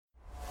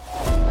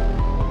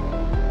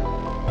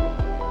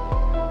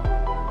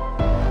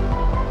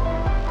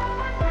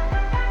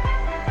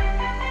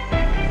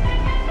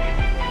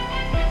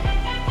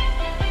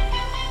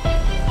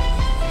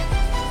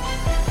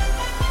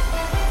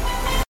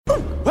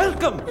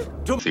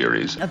Welcome to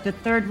Theories of the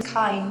third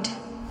kind.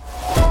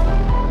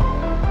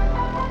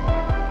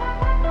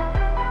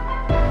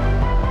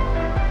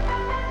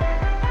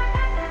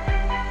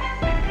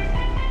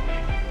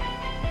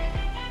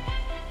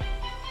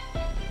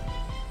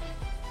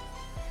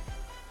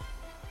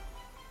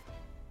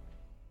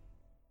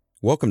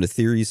 Welcome to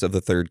Theories of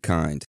the Third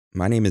Kind.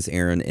 My name is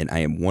Aaron, and I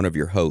am one of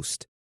your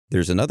hosts.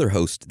 There's another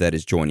host that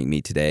is joining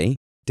me today,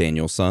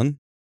 Daniel Sun.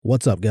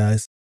 What's up,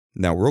 guys?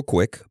 Now, real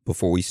quick,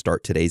 before we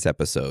start today's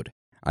episode,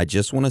 I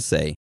just want to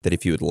say that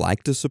if you would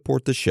like to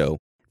support the show,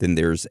 then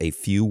there's a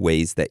few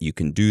ways that you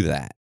can do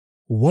that.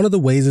 One of the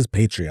ways is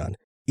Patreon.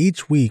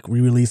 Each week,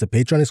 we release a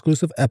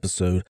Patreon-exclusive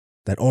episode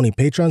that only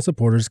Patreon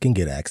supporters can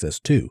get access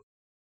to.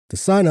 To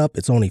sign up,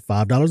 it's only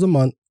 $5 a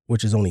month,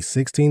 which is only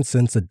 16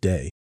 cents a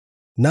day.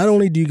 Not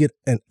only do you get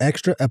an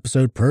extra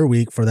episode per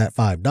week for that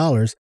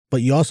 $5,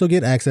 but you also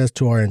get access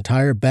to our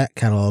entire back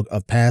catalog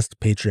of past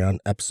Patreon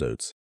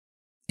episodes.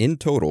 In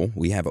total,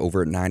 we have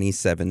over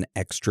 97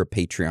 extra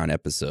Patreon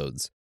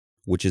episodes,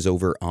 which is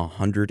over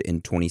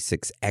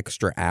 126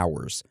 extra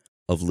hours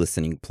of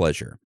listening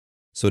pleasure.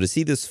 So to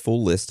see this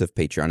full list of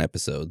Patreon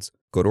episodes,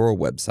 go to our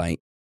website,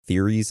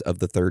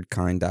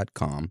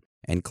 theoriesofthethirdkind.com,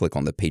 and click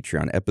on the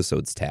Patreon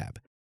episodes tab.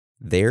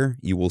 There,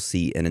 you will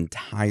see an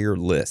entire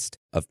list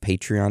of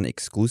Patreon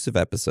exclusive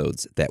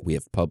episodes that we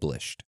have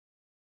published.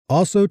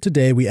 Also,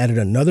 today we added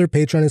another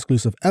Patreon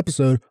exclusive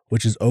episode,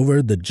 which is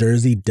over the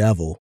Jersey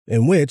Devil,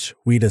 in which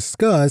we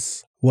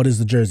discuss what is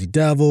the Jersey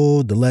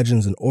Devil, the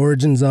legends and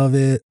origins of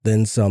it,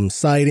 then some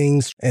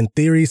sightings and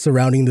theories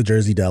surrounding the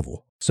Jersey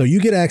Devil. So you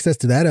get access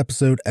to that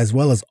episode as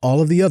well as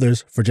all of the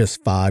others for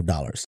just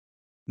 $5.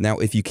 Now,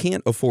 if you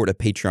can't afford a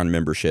Patreon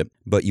membership,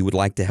 but you would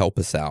like to help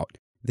us out,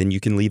 then you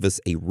can leave us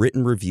a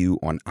written review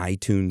on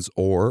iTunes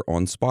or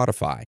on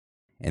Spotify,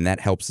 and that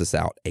helps us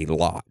out a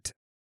lot.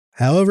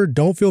 However,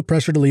 don't feel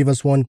pressure to leave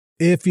us one.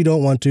 If you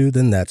don't want to,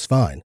 then that's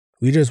fine.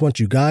 We just want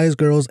you guys,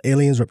 girls,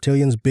 aliens,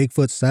 reptilians,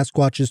 Bigfoots,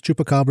 Sasquatches,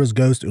 Chupacabras,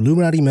 ghosts,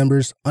 Illuminati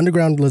members,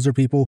 underground lizard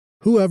people,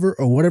 whoever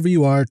or whatever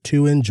you are,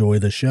 to enjoy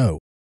the show.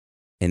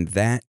 And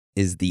that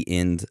is the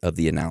end of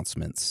the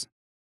announcements.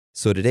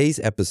 So today's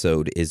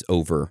episode is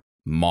over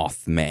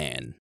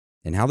Mothman.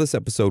 And how this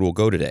episode will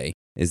go today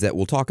is that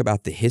we'll talk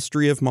about the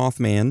history of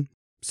Mothman,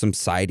 some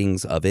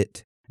sightings of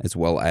it, as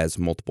well as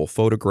multiple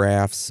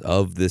photographs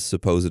of this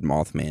supposed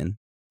Mothman.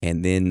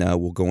 And then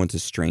we'll go into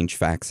strange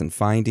facts and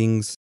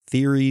findings,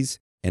 theories,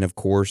 and of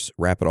course,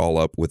 wrap it all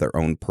up with our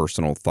own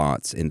personal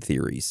thoughts and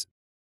theories.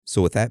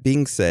 So with that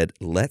being said,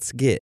 let's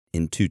get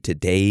into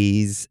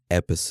today's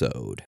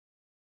episode.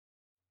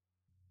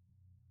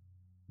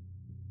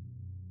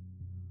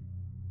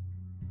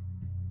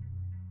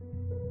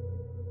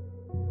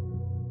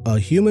 A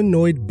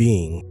humanoid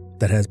being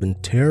that has been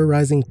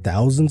terrorizing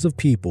thousands of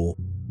people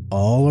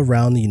all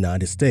around the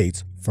United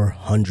States for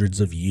hundreds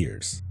of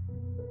years.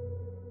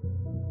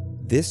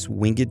 This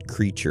winged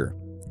creature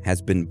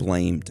has been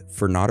blamed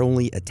for not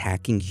only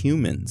attacking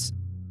humans,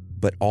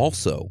 but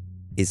also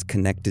is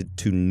connected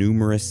to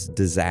numerous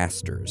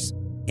disasters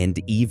and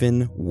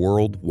even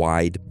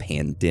worldwide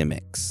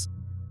pandemics.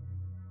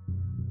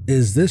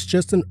 Is this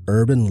just an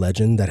urban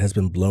legend that has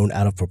been blown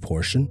out of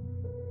proportion?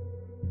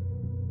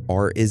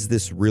 Or is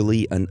this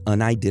really an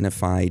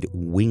unidentified,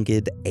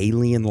 winged,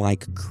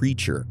 alien-like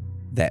creature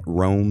that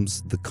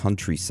roams the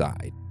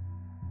countryside?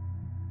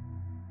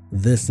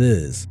 This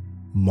is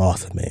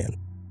Mothman.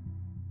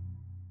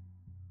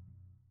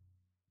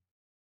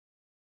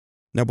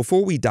 Now,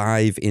 before we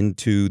dive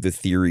into the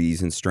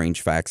theories and strange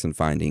facts and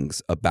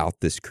findings about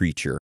this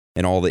creature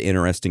and all the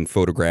interesting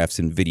photographs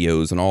and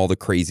videos and all the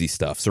crazy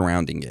stuff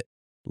surrounding it,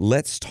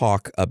 let's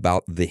talk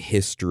about the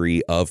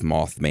history of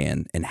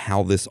Mothman and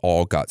how this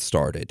all got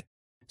started.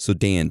 So,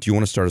 Dan, do you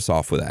want to start us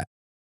off with that?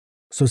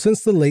 So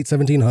since the late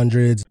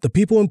 1700s, the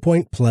people in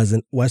Point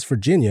Pleasant, West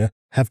Virginia,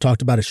 have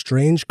talked about a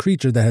strange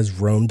creature that has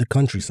roamed the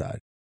countryside.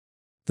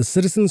 The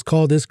citizens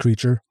call this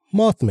creature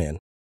Mothman,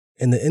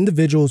 and the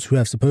individuals who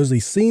have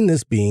supposedly seen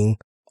this being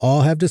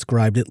all have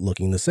described it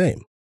looking the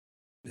same.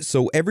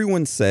 So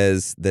everyone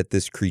says that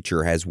this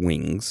creature has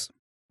wings,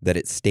 that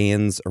it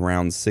stands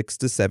around 6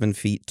 to 7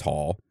 feet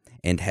tall,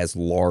 and has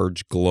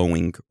large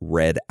glowing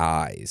red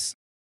eyes.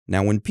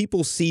 Now, when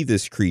people see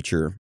this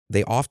creature,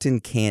 they often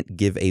can't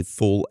give a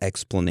full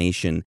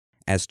explanation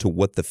as to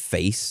what the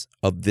face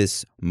of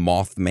this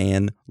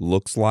Mothman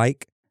looks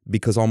like,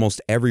 because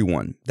almost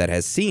everyone that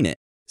has seen it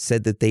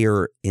said that they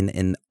are in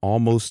an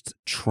almost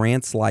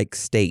trance-like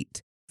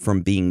state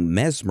from being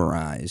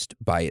mesmerized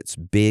by its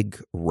big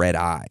red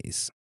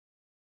eyes.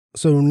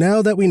 So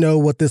now that we know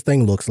what this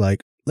thing looks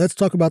like, let's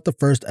talk about the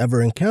first ever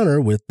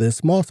encounter with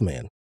this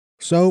Mothman.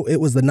 So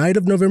it was the night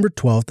of November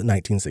 12th,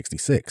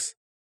 1966.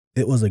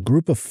 It was a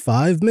group of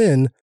 5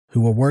 men who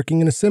were working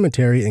in a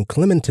cemetery in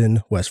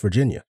Clementon, West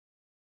Virginia.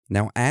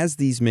 Now, as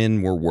these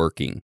men were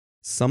working,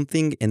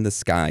 something in the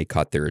sky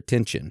caught their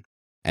attention.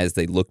 As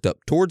they looked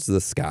up towards the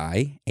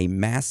sky, a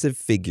massive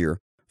figure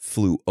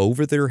flew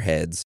over their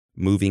heads,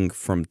 moving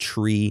from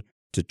tree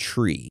to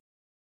tree.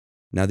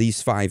 Now,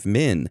 these 5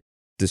 men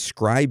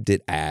described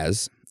it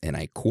as, and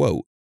I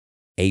quote,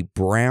 a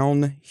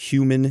brown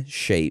human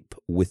shape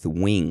with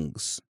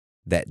wings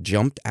that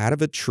jumped out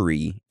of a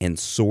tree and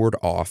soared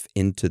off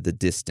into the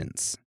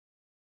distance.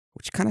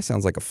 Which kind of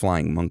sounds like a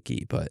flying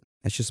monkey, but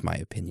that's just my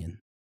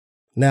opinion.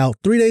 Now,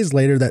 3 days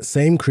later, that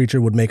same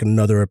creature would make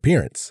another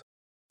appearance.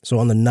 So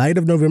on the night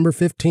of November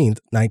 15th,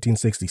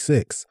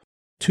 1966,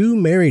 two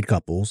married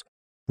couples,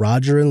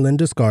 Roger and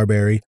Linda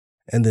Scarberry,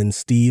 and then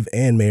Steve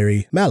and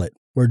Mary Mallett,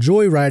 were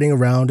joyriding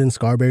around in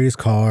Scarberry's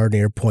car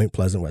near Point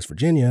Pleasant, West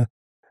Virginia.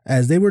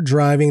 As they were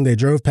driving, they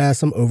drove past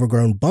some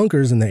overgrown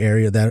bunkers in the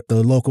area that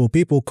the local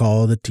people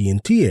call the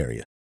TNT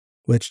area,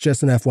 which,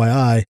 just an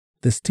FYI,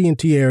 this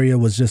TNT area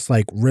was just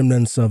like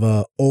remnants of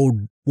a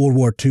old World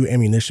War II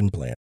ammunition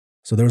plant.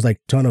 So there was like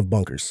a ton of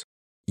bunkers.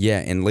 Yeah,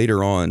 and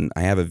later on,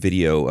 I have a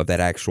video of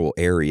that actual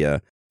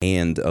area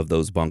and of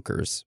those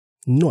bunkers.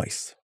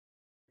 Nice.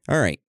 All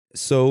right,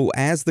 so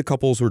as the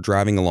couples were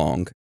driving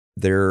along,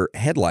 their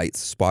headlights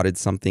spotted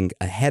something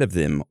ahead of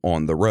them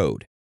on the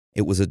road.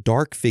 It was a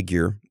dark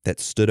figure that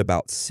stood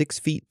about 6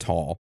 feet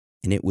tall,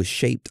 and it was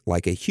shaped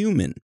like a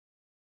human.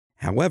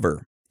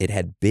 However, it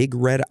had big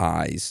red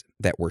eyes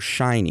that were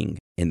shining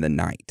in the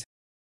night.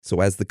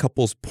 So as the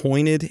couples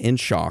pointed in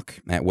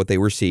shock at what they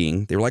were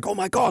seeing, they were like, "Oh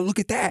my God, look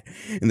at that."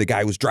 And the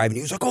guy was driving.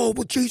 He was like, "Oh,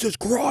 well, Jesus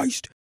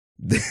Christ."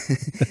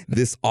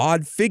 This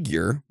odd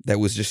figure that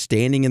was just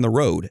standing in the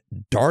road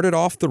darted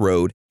off the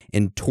road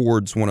and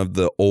towards one of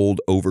the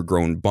old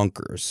overgrown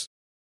bunkers.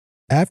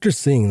 After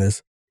seeing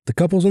this, the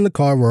couples in the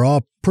car were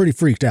all pretty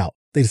freaked out.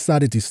 They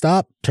decided to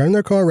stop, turn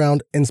their car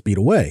around, and speed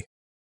away.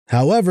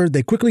 However,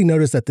 they quickly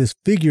noticed that this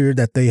figure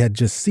that they had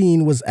just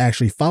seen was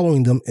actually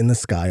following them in the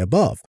sky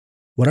above.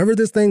 Whatever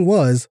this thing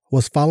was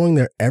following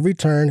their every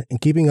turn and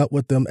keeping up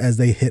with them as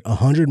they hit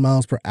 100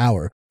 miles per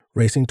hour,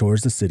 racing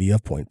towards the city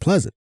of Point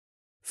Pleasant.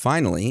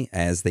 Finally,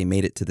 as they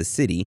made it to the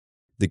city,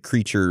 the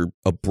creature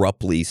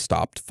abruptly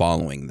stopped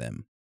following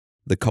them.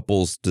 The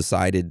couples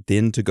decided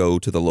then to go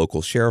to the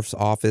local sheriff's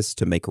office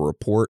to make a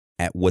report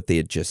at what they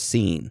had just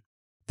seen.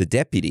 The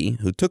deputy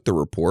who took the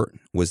report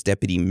was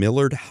Deputy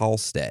Millard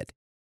Halstead.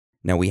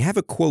 Now, we have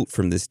a quote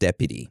from this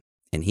deputy,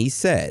 and he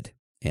said,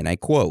 and I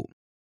quote,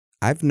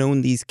 "I've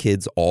known these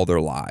kids all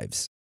their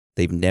lives.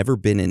 They've never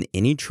been in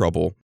any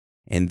trouble,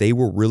 and they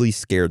were really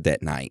scared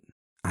that night.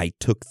 I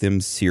took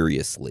them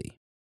seriously."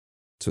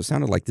 So it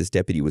sounded like this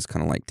deputy was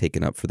kind of like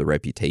taking up for the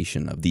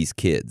reputation of these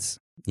kids,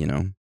 you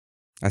know?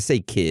 I say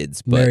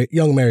kids, but...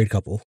 Young married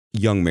couple.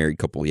 Young married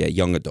couple, yeah,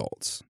 young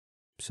adults.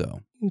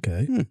 So...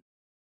 Okay.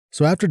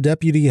 So after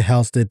Deputy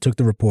Halstead took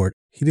the report,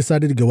 he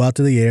decided to go out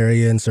to the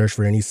area and search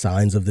for any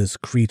signs of this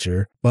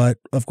creature, but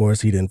of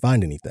course he didn't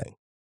find anything.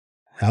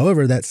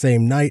 However, that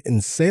same night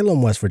in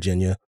Salem, West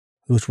Virginia,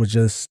 which was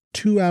just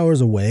 2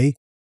 hours away,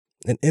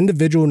 an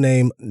individual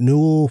named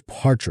Newell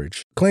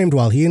Partridge claimed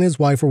while he and his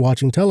wife were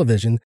watching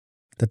television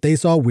that they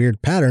saw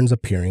weird patterns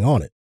appearing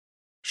on it.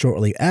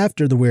 Shortly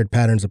after the weird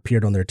patterns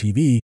appeared on their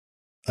TV,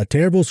 a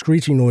terrible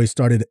screeching noise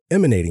started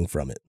emanating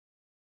from it.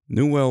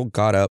 Newell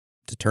got up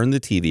to turn the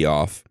TV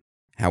off.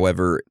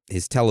 However,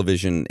 his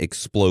television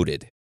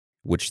exploded,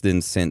 which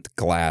then sent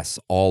glass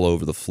all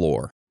over the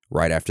floor.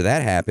 Right after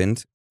that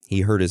happened,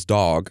 he heard his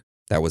dog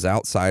that was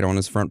outside on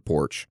his front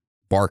porch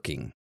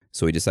barking.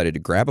 So he decided to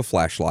grab a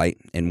flashlight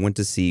and went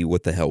to see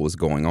what the hell was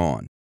going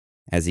on.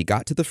 As he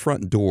got to the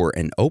front door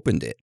and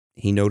opened it,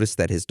 he noticed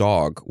that his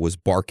dog was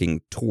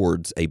barking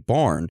towards a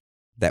barn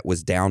that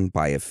was down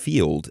by a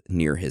field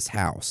near his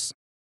house.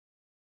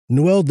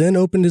 Newell then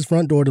opened his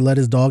front door to let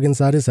his dog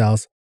inside his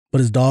house, but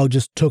his dog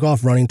just took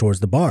off running towards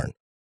the barn.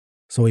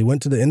 So he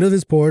went to the end of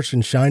his porch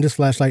and shined his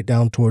flashlight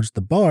down towards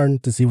the barn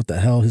to see what the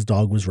hell his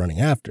dog was running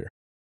after.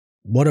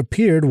 What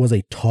appeared was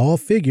a tall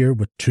figure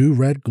with two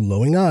red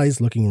glowing eyes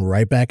looking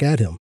right back at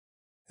him.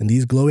 And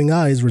these glowing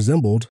eyes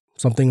resembled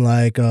something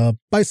like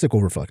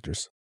bicycle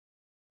reflectors.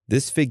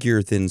 This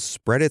figure then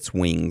spread its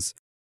wings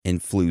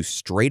and flew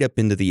straight up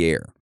into the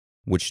air,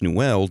 which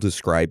Newell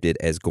described it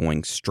as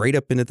going straight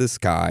up into the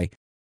sky,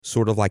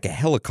 sort of like a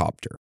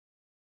helicopter,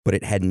 but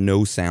it had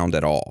no sound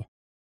at all.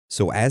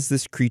 So as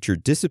this creature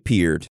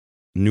disappeared,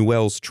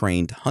 Newell's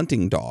trained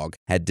hunting dog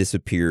had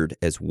disappeared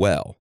as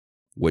well,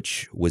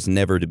 which was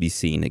never to be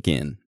seen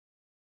again.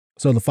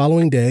 So the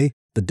following day,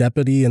 the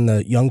deputy and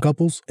the young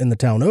couples in the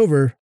town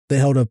over, they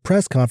held a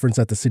press conference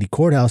at the city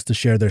courthouse to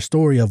share their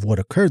story of what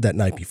occurred that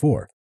night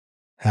before.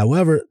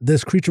 However,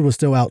 this creature was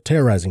still out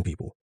terrorizing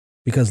people,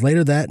 because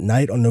later that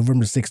night on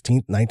November 16,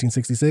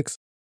 1966,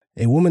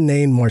 a woman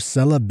named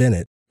Marcella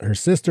Bennett, her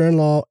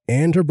sister-in-law,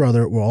 and her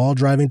brother were all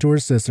driving to her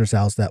sister's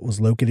house that was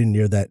located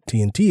near that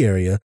TNT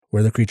area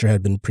where the creature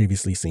had been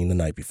previously seen the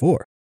night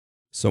before.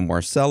 So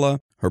Marcella,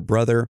 her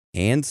brother,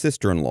 and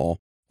sister-in-law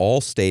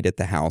all stayed at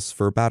the house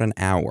for about an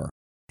hour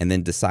and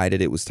then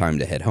decided it was time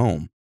to head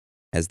home.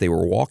 As they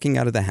were walking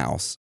out of the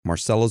house,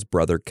 Marcella's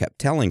brother kept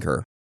telling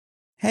her,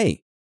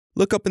 "Hey,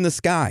 look up in the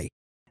sky.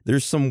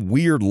 There's some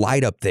weird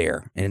light up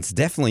there, and it's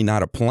definitely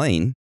not a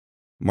plane."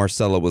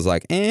 Marcella was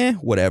like,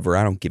 whatever,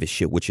 I don't give a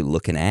shit what you're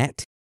looking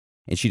at.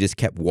 And she just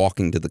kept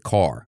walking to the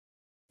car.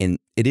 And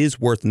it is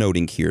worth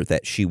noting here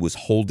that she was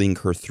holding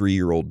her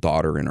 3-year-old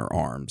daughter in her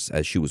arms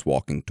as she was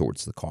walking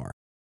towards the car.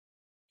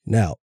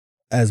 Now,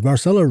 as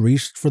Marcella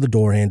reached for the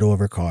door handle of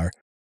her car,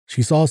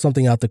 she saw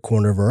something out the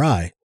corner of her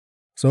eye.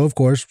 So, of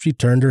course, she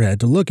turned her head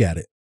to look at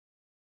it.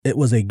 It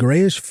was a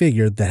grayish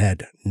figure that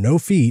had no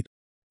feet,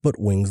 but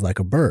wings like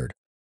a bird.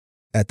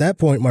 At that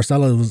point,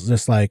 Marcella was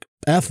just like,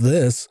 F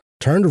this,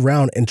 turned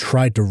around and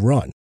tried to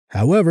run.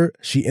 However,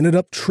 she ended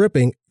up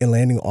tripping and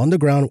landing on the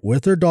ground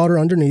with her daughter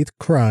underneath,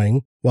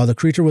 crying, while the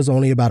creature was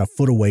only about a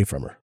foot away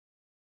from her.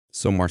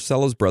 So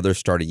Marcella's brother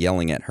started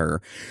yelling at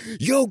her,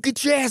 "Yo,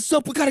 get your ass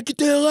up, we gotta get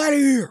the hell out of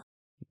here!"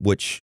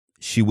 Which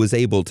she was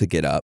able to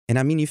get up. And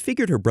I mean, you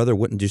figured her brother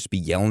wouldn't just be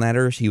yelling at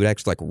her, he would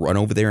actually run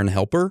over there and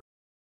help her.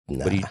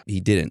 Nah. But he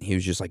didn't. He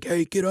was just like,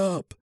 "Hey, get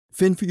up,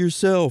 fend for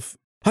yourself.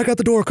 I got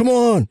the door, come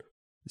on!"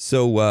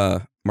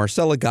 So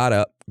Marcella got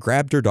up,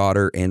 grabbed her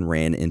daughter, and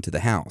ran into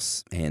the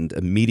house, and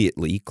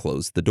immediately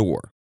closed the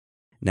door.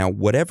 Now,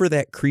 whatever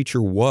that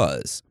creature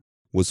was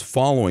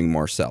following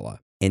Marcella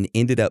and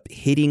ended up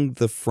hitting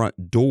the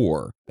front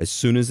door as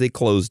soon as they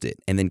closed it,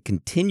 and then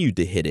continued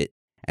to hit it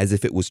as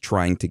if it was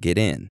trying to get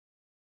in.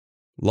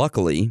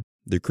 Luckily,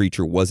 the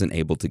creature wasn't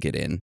able to get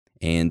in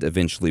and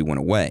eventually went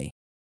away.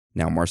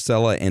 Now,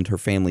 Marcella and her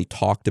family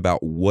talked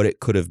about what it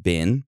could have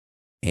been,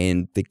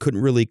 and they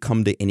couldn't really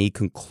come to any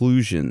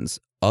conclusions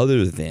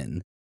other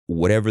than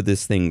whatever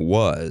this thing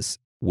was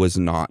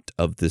not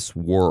of this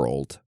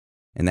world.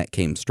 And that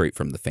came straight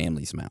from the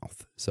family's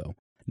mouth. So,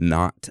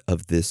 not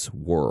of this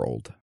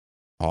world.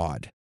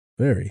 Odd.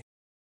 Very.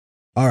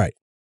 All right.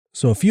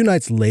 So a few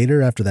nights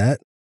later after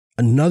that,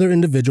 another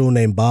individual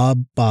named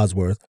Bob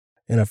Bosworth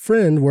and a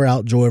friend were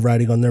out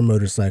joyriding on their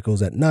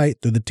motorcycles at night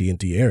through the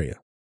TNT area.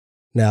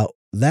 Now,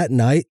 that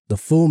night, the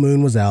full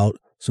moon was out,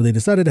 so they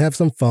decided to have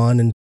some fun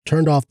and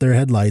turned off their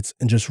headlights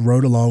and just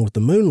rode along with the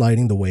moon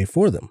lighting the way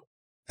for them.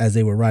 As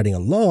they were riding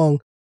along,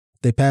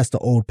 they passed the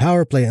old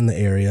power plant in the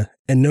area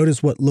and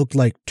noticed what looked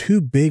like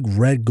 2 big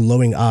red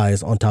glowing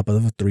eyes on top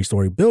of a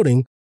 3-story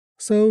building,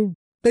 so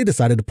they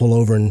decided to pull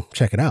over and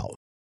check it out.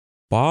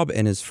 Bob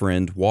and his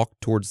friend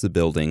walked towards the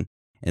building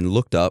and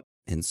looked up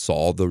and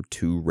saw the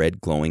 2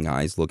 red glowing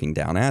eyes looking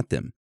down at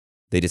them.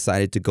 They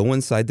decided to go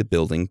inside the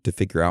building to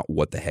figure out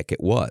what the heck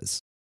it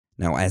was.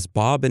 Now, as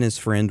Bob and his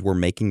friend were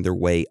making their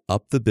way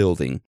up the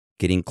building,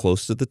 getting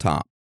close to the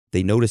top,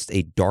 they noticed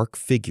a dark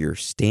figure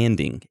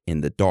standing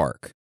in the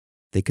dark.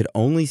 They could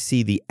only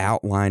see the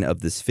outline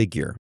of this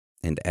figure,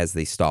 and as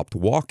they stopped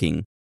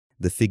walking,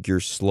 the figure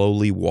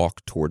slowly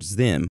walked towards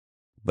them,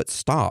 but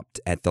stopped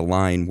at the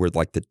line where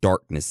the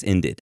darkness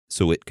ended.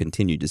 So it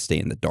continued to stay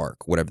in the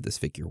dark, whatever this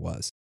figure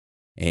was.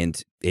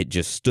 And it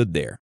just stood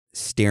there,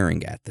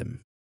 staring at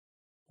them.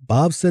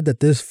 Bob said that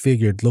this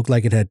figure looked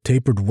like it had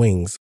tapered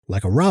wings,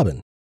 like a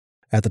robin.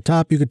 At the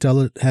top, you could tell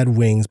it had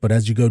wings, but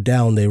as you go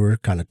down, they were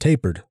kind of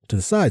tapered to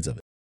the sides of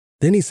it.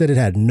 Then he said it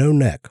had no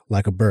neck,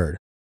 like a bird.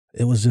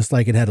 It was just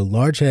like it had a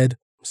large head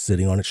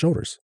sitting on its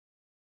shoulders.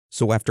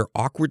 So after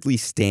awkwardly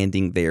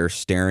standing there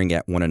staring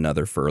at one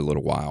another for a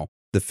little while,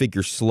 the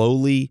figure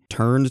slowly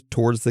turned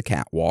towards the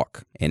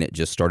catwalk and it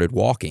just started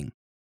walking.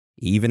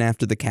 Even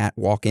after the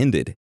catwalk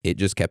ended, it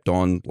just kept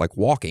on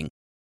walking.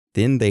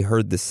 Then they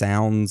heard the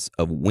sounds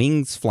of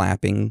wings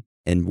flapping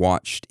and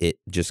watched it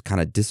just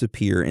kind of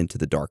disappear into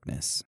the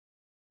darkness.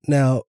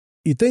 Now,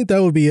 you'd think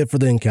that would be it for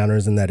the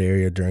encounters in that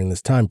area during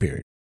this time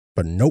period.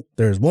 But nope,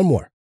 there's one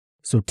more.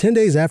 So 10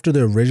 days after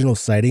the original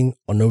sighting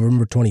on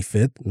November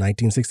 25th,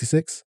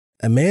 1966,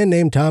 a man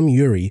named Tom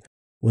Urey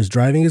was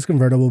driving his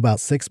convertible about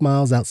 6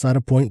 miles outside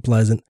of Point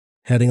Pleasant,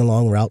 heading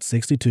along Route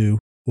 62,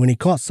 when he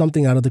caught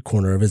something out of the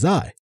corner of his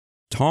eye.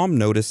 Tom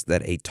noticed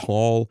that a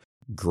tall,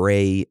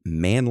 gray,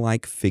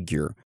 man-like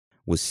figure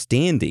was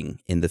standing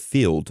in the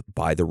field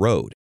by the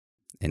road.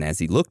 And as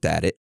he looked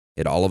at it,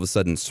 it all of a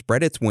sudden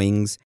spread its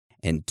wings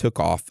and took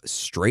off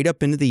straight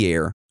up into the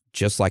air,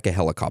 just like a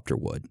helicopter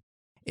would.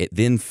 It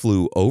then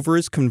flew over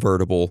his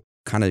convertible,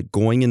 kind of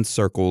going in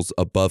circles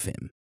above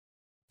him.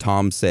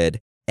 Tom said,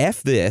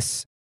 "F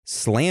this,"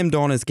 slammed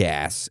on his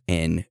gas,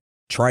 and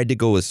tried to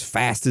go as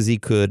fast as he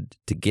could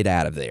to get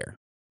out of there,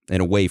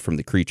 and away from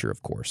the creature,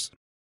 of course.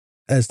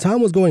 As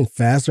Tom was going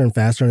faster and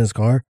faster in his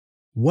car,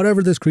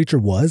 whatever this creature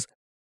was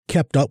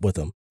kept up with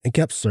him and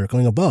kept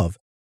circling above,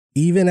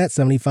 even at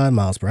 75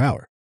 miles per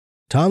hour.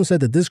 Tom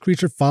said that this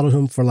creature followed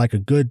him for a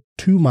good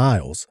 2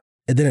 miles,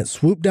 and then it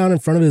swooped down in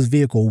front of his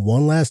vehicle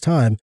one last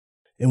time,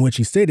 in which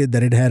he stated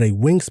that it had a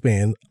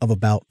wingspan of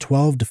about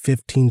 12 to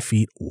 15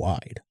 feet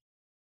wide.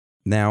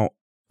 Now,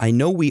 I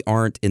know we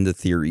aren't in the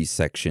theories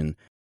section,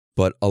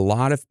 but a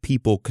lot of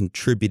people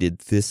contributed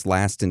this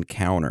last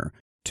encounter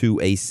to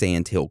a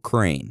sandhill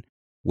crane,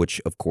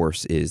 which of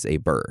course is a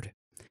bird.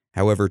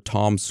 However,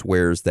 Tom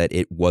swears that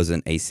it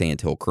wasn't a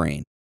sandhill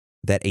crane,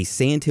 that a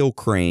sandhill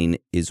crane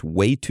is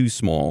way too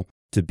small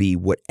to be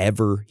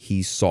whatever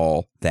he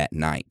saw that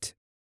night.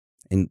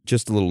 And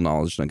just a little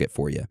knowledge nugget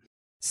for you.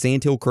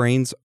 Sandhill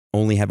cranes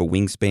only have a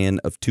wingspan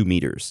of 2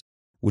 meters,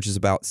 which is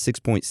about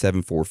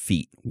 6.74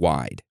 feet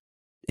wide.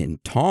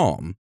 And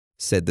Tom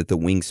said that the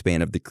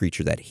wingspan of the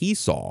creature that he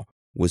saw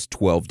was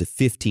 12 to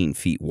 15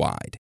 feet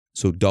wide.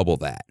 So double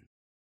that.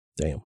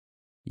 Damn.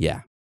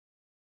 Yeah.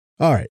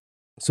 All right.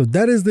 So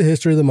that is the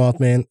history of the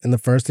Mothman and the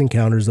first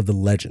encounters of the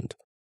legend.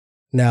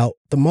 Now,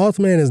 the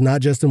Mothman is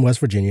not just in West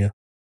Virginia.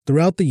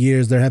 Throughout the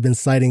years, there have been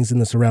sightings in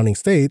the surrounding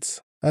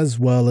states, as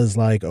well as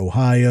like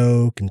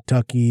Ohio,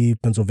 Kentucky,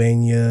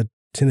 Pennsylvania,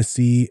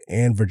 Tennessee,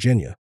 and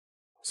Virginia.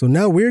 So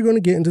now we're going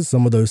to get into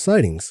some of those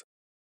sightings.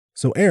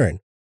 So Aaron,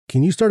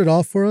 can you start it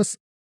off for us?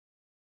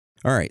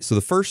 All right. So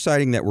the first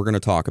sighting that we're going to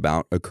talk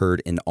about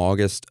occurred in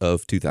August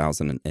of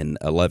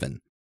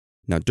 2011.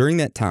 Now, during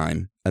that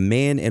time, a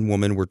man and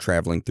woman were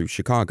traveling through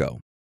Chicago.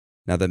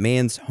 Now, the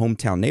man's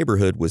hometown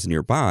neighborhood was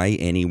nearby,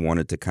 and he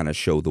wanted to kind of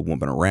show the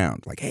woman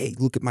around. Like, hey,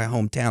 look at my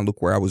hometown.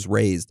 Look where I was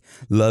raised.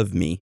 Love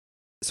me.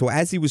 So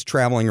as he was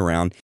traveling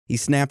around, he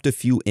snapped a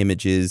few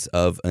images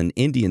of an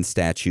Indian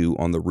statue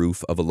on the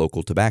roof of a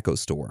local tobacco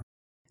store.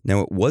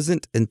 Now, it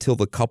wasn't until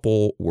the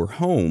couple were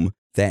home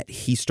that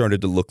he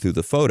started to look through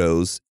the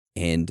photos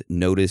and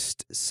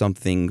noticed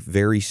something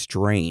very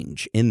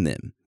strange in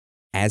them.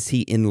 As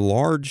he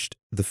enlarged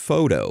the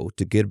photo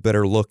to get a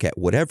better look at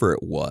whatever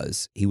it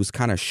was, he was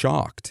kind of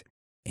shocked,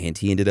 and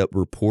he ended up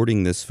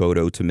reporting this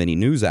photo to many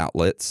news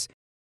outlets.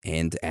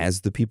 And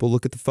as the people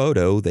look at the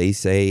photo, they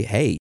say,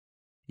 hey,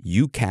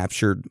 you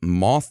captured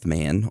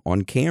Mothman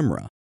on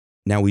camera.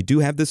 Now, we do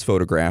have this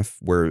photograph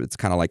where it's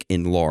kind of like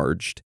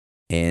enlarged,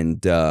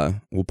 and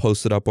we'll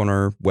post it up on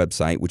our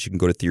website, which you can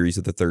go to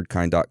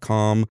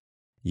theoriesofthethirdkind.com.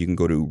 You can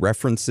go to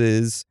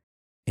references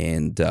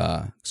and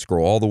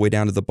scroll all the way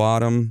down to the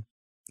bottom,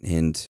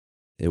 and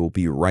it will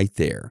be right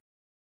there.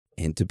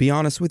 And to be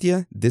honest with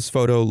you, this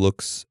photo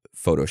looks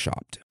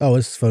photoshopped. Oh,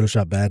 it's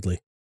photoshopped badly.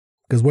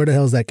 Because where the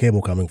hell is that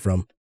cable coming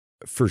from?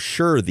 For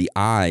sure, the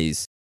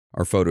eyes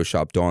are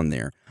photoshopped on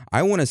there.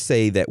 I want to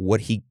say that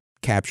what he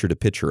captured a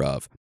picture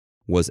of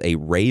was a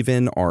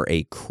raven or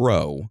a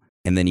crow,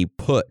 and then he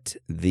put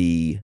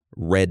the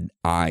red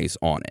eyes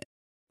on it.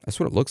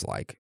 That's what it looks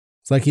like.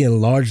 It's like he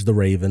enlarged the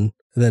raven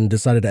and then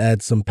decided to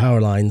add some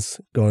power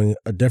lines going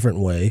a different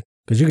way.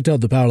 Because you can tell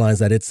the power lines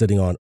that it's sitting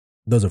on,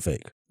 those are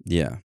fake.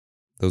 Yeah,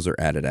 those are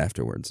added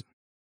afterwards.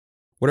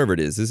 Whatever it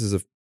is, this is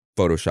a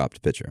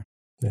photoshopped picture.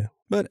 Yeah.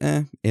 But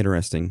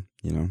interesting,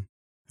 you know.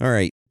 All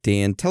right,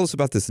 Dan, tell us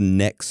about this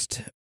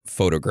next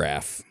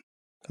photograph.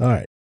 All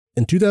right.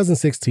 In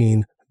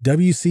 2016,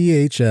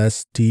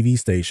 WCHS TV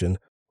station,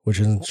 which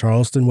is in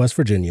Charleston, West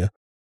Virginia,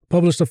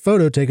 published a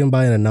photo taken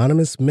by an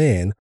anonymous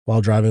man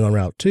while driving on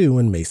Route 2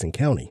 in Mason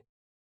County.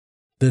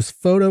 This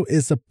photo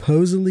is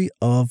supposedly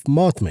of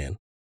Mothman.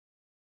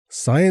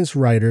 Science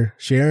writer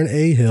Sharon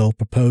A. Hill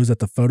proposed that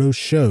the photo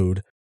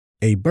showed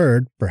a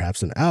bird,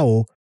 perhaps an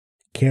owl,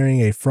 carrying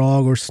a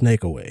frog or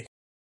snake away.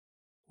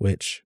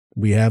 Which,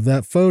 we have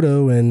that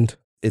photo and...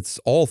 It's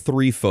all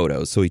three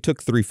photos. So he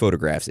took three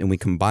photographs and we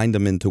combined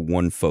them into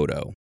one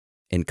photo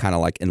and kind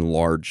of like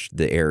enlarged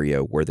the area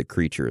where the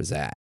creature is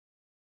at.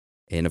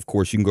 And of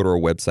course, you can go to our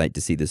website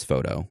to see this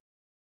photo,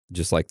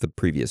 just like the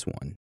previous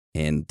one.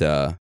 And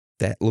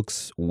that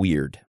looks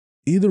weird.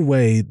 Either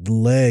way, the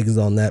legs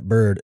on that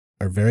bird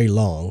are very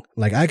long.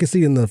 Like I can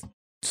see in the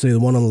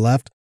one on the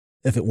left,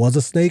 if it was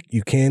a snake,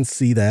 you can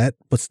see that,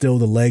 but still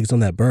the legs on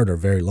that bird are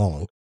very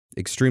long.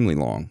 Extremely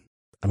long.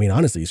 I mean,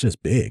 honestly, it's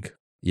just big.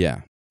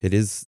 Yeah, it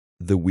is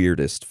the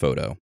weirdest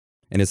photo,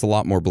 and it's a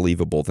lot more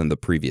believable than the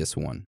previous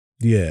one.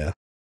 Yeah.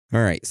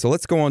 All right, so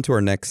let's go on to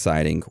our next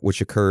sighting,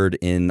 which occurred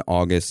in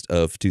August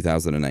of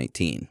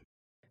 2019.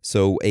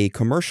 So a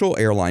commercial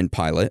airline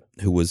pilot,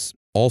 who was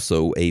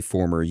also a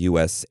former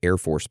U.S. Air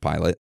Force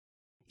pilot,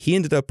 he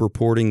ended up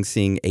reporting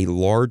seeing a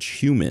large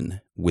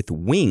human with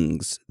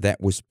wings that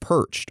was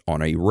perched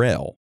on a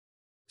rail.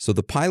 So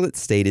the pilot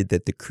stated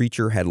that the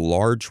creature had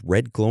large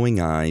red glowing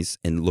eyes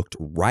and looked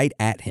right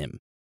at him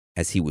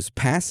as he was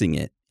passing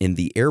it in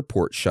the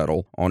airport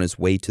shuttle on his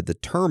way to the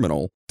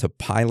terminal to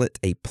pilot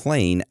a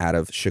plane out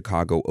of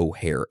Chicago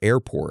O'Hare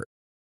Airport.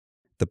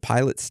 The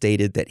pilot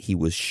stated that he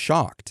was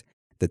shocked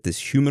that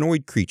this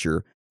humanoid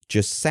creature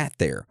just sat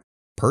there,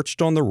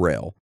 perched on the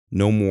rail,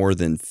 no more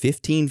than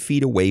 15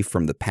 feet away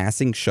from the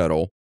passing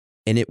shuttle,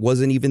 and it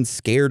wasn't even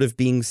scared of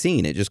being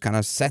seen. It just kind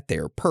of sat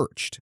there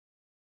perched.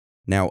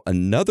 Now,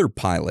 another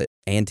pilot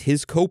and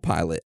his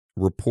co-pilot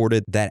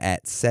reported that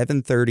at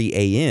 7:30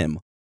 a.m.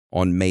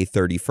 on May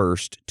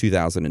 31st,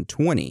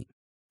 2020,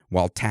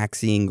 while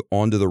taxiing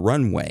onto the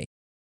runway,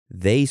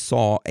 they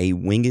saw a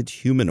winged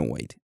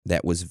humanoid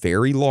that was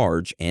very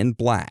large and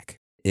black,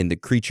 and the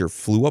creature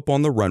flew up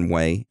on the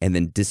runway and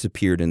then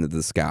disappeared into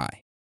the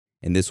sky.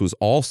 And this was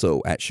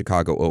also at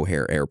Chicago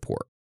O'Hare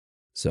Airport.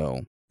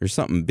 So there's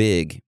something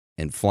big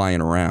and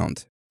flying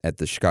around at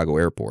the Chicago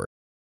airport.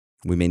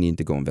 We may need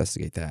to go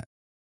investigate that.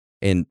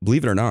 And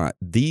believe it or not,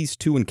 these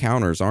two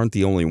encounters aren't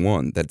the only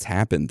one that's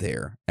happened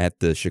there at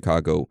the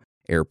Chicago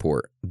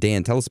airport.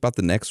 Dan, tell us about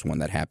the next one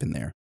that happened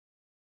there.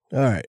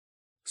 All right.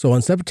 So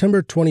on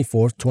September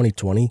 24th,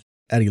 2020,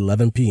 at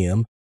 11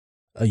 p.m.,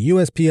 a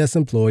USPS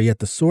employee at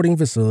the sorting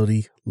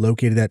facility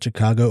located at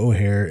Chicago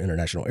O'Hare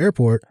International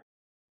Airport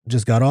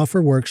just got off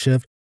her work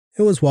shift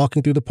and was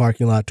walking through the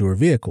parking lot to her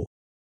vehicle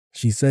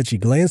She said she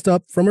glanced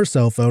up from her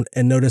cell phone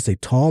and noticed a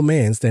tall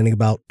man standing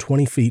about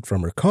 20 feet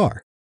from her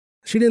car.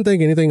 She didn't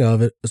think anything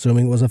of it,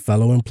 assuming it was a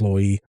fellow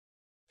employee.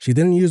 She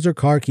then used her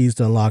car keys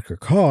to unlock her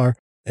car,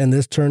 and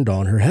this turned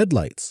on her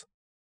headlights.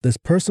 This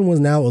person was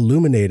now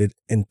illuminated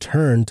and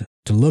turned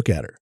to look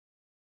at her.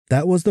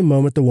 That was the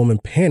moment the woman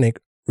panicked,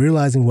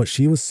 realizing what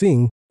she was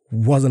seeing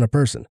wasn't a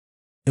person.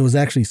 It was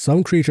actually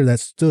some creature that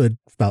stood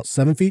about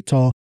 7 feet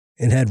tall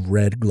and had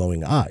red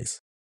glowing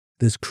eyes.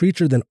 This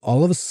creature then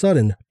all of a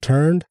sudden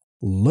turned,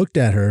 looked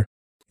at her,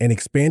 and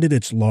expanded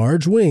its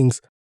large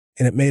wings,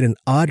 and it made an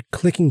odd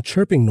clicking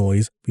chirping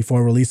noise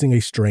before releasing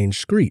a strange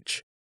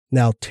screech.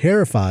 Now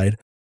terrified,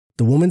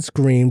 the woman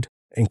screamed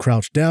and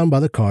crouched down by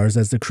the cars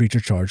as the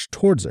creature charged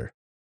towards her.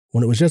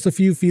 When it was just a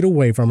few feet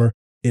away from her,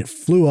 it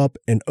flew up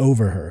and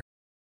over her.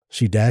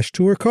 She dashed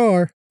to her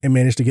car and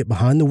managed to get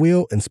behind the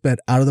wheel and sped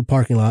out of the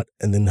parking lot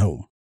and then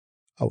home.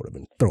 I would have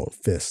been throwing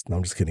fists. No,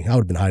 I'm just kidding. I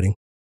would have been hiding.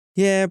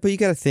 Yeah, but you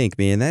got to think,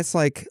 man, that's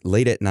like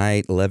late at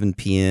night, 11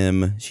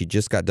 p.m. She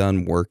just got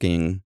done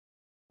working,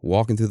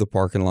 walking through the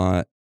parking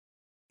lot.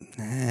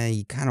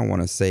 You kind of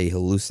want to say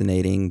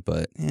hallucinating,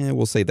 but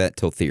we'll say that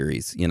till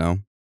theories, you know?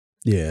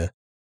 Yeah.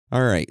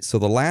 All right, so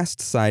the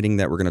last sighting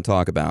that we're going to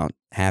talk about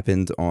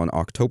happened on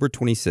October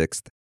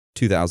 26th,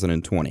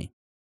 2020.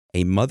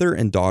 A mother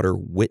and daughter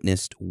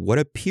witnessed what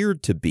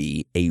appeared to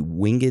be a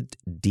winged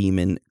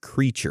demon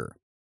creature.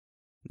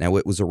 Now,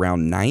 it was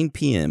around 9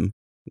 p.m.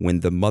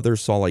 when the mother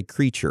saw a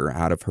creature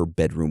out of her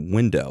bedroom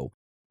window.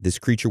 This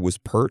creature was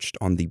perched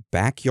on the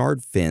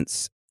backyard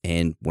fence,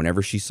 and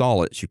whenever she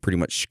saw it, she pretty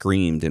much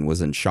screamed and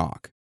was in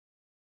shock.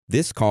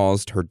 This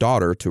caused her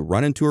daughter to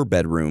run into her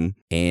bedroom,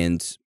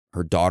 and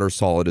her daughter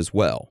saw it as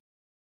well.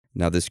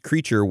 Now, this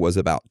creature was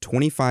about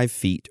 25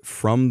 feet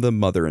from the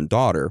mother and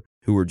daughter,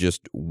 who were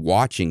just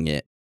watching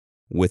it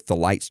with the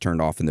lights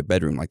turned off in the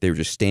bedroom. Like they were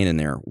just standing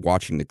there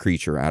watching the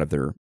creature out of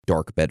their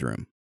dark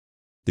bedroom.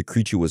 The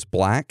creature was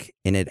black,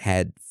 and it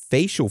had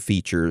facial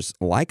features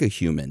like a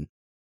human,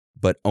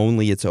 but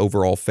only its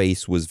overall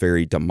face was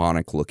very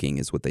demonic looking,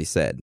 is what they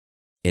said.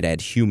 It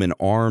had human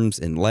arms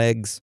and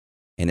legs,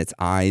 and its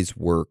eyes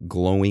were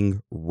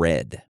glowing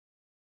red.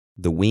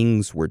 The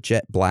wings were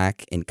jet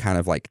black and kind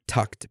of like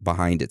tucked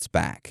behind its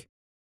back.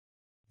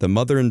 The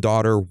mother and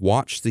daughter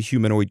watched the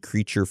humanoid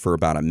creature for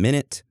about a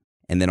minute,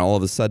 and then all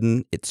of a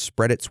sudden, it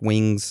spread its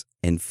wings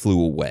and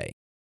flew away.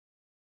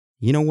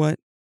 You know what?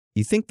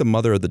 You think the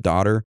mother or the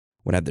daughter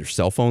would have their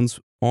cell phones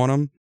on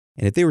them,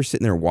 and if they were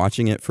sitting there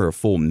watching it for a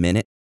full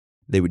minute,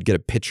 they would get a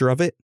picture of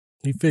it?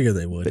 You figure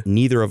they would. But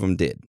neither of them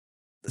did.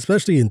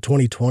 Especially in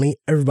 2020,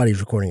 everybody's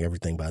recording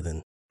everything by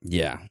then.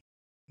 Yeah.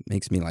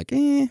 Makes me like,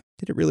 did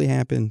it really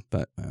happen?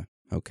 But,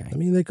 okay. I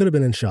mean, they could have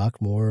been in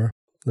shock more.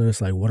 They're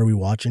just like, what are we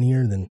watching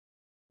here?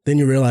 Then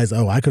you realize,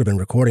 oh, I could have been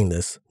recording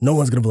this. No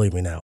one's going to believe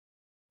me now.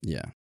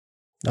 Yeah.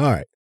 All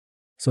right.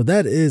 So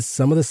that is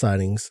some of the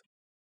sightings.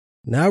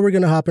 Now we're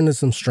going to hop into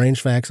some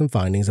strange facts and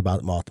findings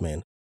about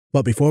Mothman.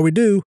 But before we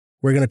do,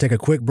 we're going to take a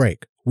quick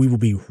break. We will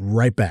be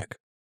right back.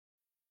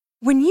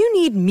 When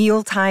you need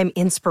mealtime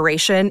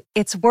inspiration,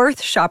 it's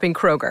worth shopping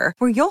Kroger,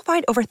 where you'll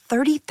find over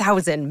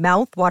 30,000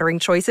 mouth-watering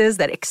choices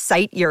that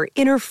excite your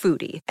inner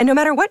foodie. And no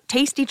matter what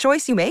tasty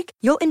choice you make,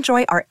 you'll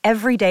enjoy our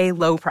everyday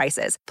low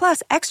prices,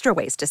 plus extra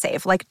ways to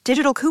save, like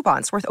digital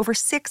coupons worth over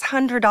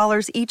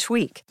 $600 each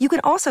week. You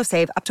can also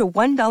save up to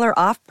 $1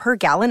 off per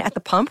gallon at the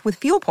pump with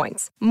fuel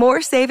points.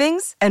 More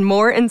savings and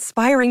more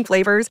inspiring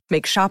flavors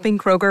make shopping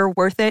Kroger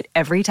worth it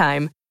every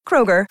time.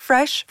 Kroger,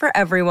 fresh for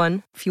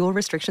everyone. Fuel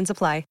restrictions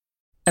apply.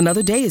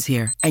 Another day is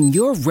here, and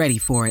you're ready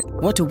for it.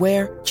 What to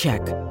wear?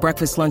 Check.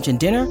 Breakfast, lunch, and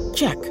dinner?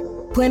 Check.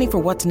 Planning for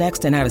what's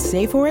next and how to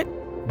save for it?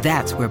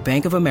 That's where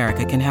Bank of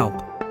America can help.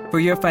 For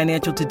your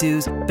financial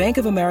to-dos, Bank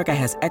of America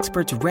has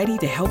experts ready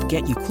to help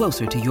get you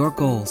closer to your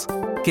goals.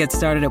 Get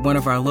started at one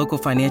of our local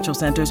financial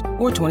centers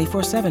or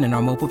 24/7 in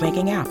our mobile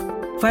banking app.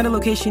 Find a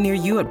location near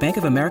you at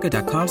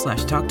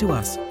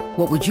bankofamerica.com/talktous.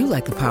 What would you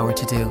like the power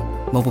to do?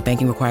 Mobile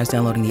banking requires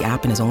downloading the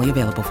app and is only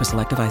available for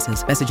select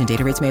devices. Message and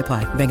data rates may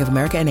apply. Bank of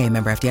America N.A.,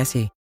 member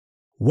FDIC.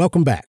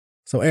 Welcome back.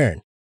 So,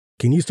 Aaron,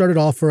 can you start it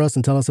off for us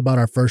and tell us about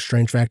our first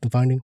strange fact and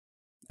finding?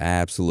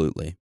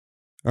 Absolutely.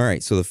 All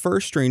right, so the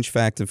first strange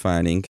fact and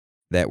finding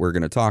that we're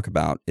going to talk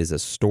about is a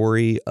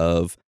story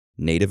of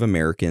Native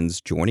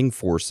Americans joining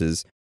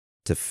forces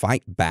to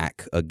fight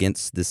back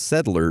against the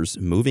settlers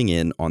moving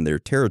in on their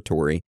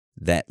territory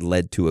that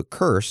led to a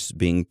curse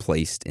being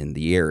placed in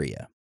the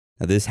area.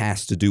 Now, this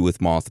has to do with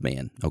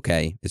Mothman,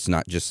 okay? It's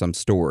not just some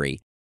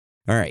story.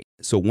 All right,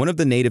 so one of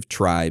the native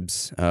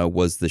tribes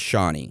was the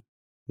Shawnee,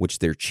 which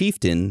their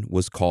chieftain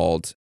was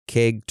called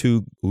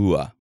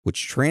Kegtugua,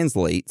 which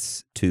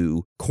translates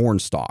to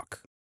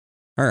cornstalk.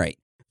 All right,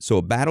 so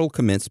a battle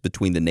commenced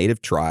between the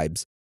native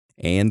tribes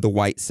and the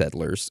white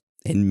settlers,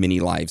 and many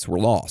lives were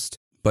lost.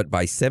 But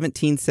by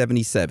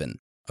 1777,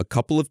 a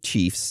couple of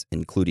chiefs,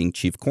 including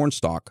Chief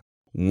Cornstalk,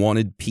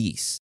 wanted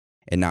peace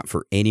and not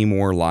for any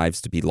more lives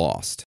to be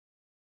lost.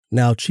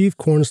 Now, Chief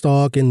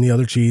Cornstalk and the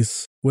other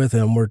chiefs with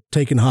him were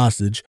taken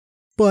hostage,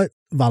 but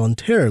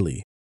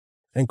voluntarily.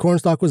 and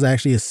Cornstalk was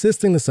actually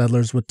assisting the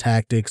settlers with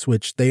tactics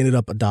which they ended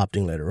up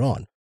adopting later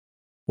on.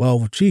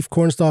 Well, Chief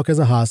Cornstalk as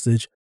a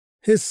hostage,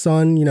 his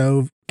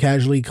son,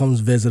 casually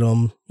comes visit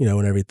him,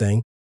 and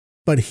everything,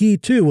 but he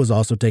too was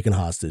also taken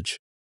hostage.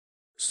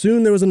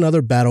 Soon there was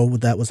another battle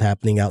that was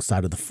happening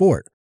outside of the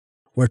fort,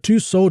 where 2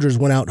 soldiers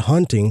went out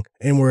hunting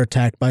and were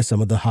attacked by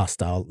some of the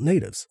hostile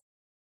natives.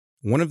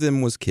 One of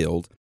them was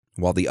killed,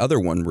 while the other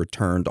one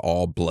returned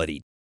all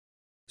bloodied.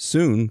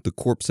 Soon, the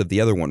corpse of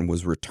the other one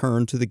was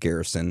returned to the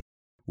garrison,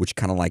 which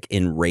kind of like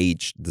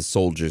enraged the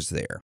soldiers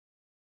there.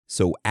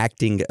 So,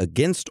 acting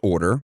against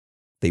order,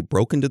 they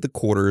broke into the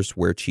quarters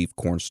where Chief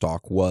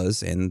Cornstalk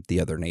was and the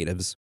other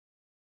natives.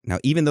 Now,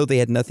 even though they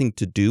had nothing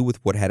to do with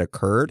what had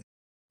occurred,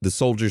 the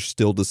soldiers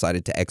still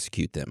decided to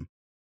execute them.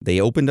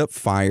 They opened up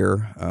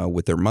fire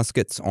with their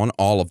muskets on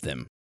all of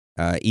them,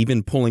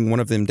 even pulling one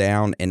of them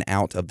down and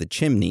out of the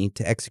chimney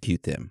to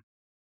execute them.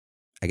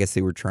 I guess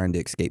they were trying to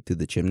escape through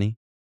the chimney?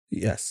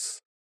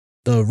 Yes.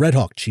 The Red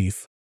Hawk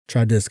chief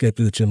tried to escape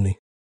through the chimney.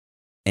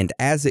 And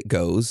as it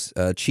goes,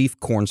 Chief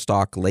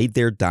Cornstalk laid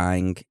there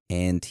dying,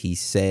 and he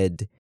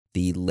said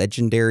the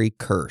legendary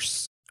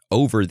curse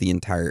over the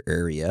entire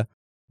area,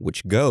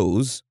 which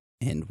goes,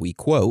 and we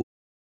quote,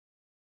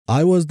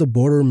 "I was the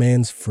border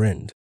man's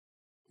friend.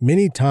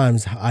 Many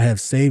times I have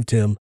saved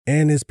him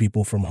and his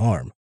people from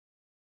harm.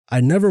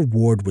 I never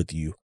warred with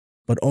you,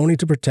 but only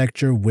to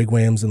protect your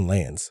wigwams and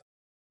lands.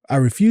 I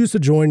refuse to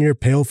join your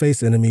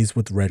pale-faced enemies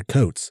with red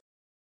coats.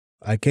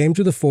 I came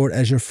to the fort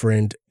as your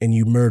friend, and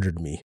you murdered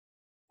me.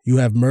 You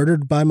have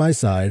murdered by my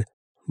side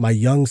my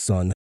young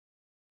son.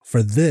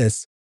 For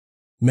this,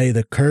 may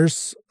the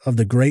curse of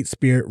the Great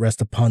Spirit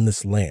rest upon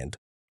this land.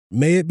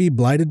 May it be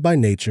blighted by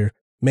nature.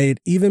 May it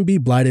even be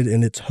blighted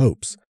in its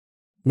hopes.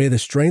 May the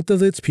strength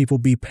of its people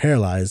be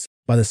paralyzed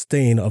by the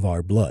stain of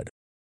our blood."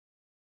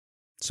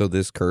 So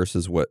this curse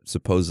is what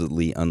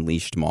supposedly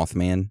unleashed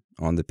Mothman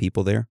on the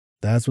people there?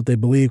 That's what they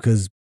believe,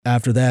 because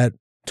after that,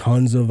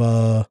 tons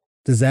of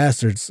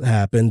disasters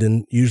happened,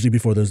 and usually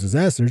before those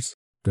disasters,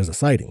 there's a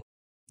sighting.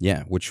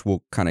 Yeah, which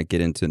we'll kind of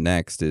get into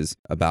next is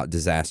about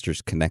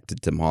disasters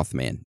connected to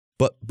Mothman.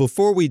 But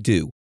before we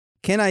do,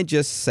 can I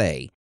just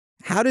say,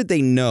 how did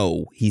they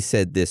know he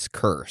said this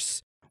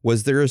curse?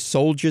 Was there a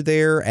soldier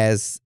there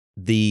as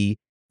the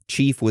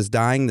chief was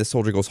dying? The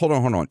soldier goes, hold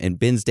on, and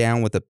bends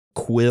down with a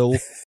quill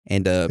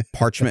and a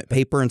parchment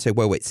paper and say,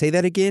 wait, say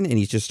that again? And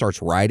he just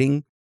starts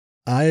writing?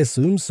 I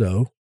assume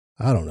so.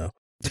 I don't know.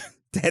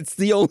 That's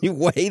the only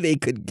way they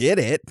could get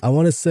it. I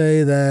want to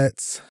say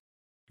that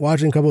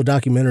watching a couple of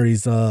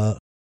documentaries,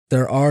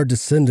 there are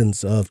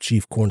descendants of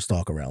Chief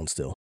Cornstalk around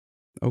still.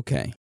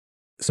 Okay.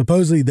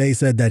 Supposedly they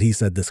said that he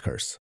said this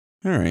curse.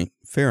 All right.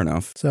 Fair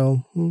enough.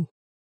 So, All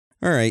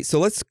right. So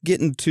let's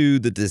get into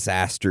the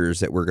disasters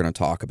that we're going to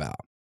talk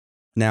about.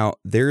 Now,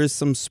 there is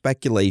some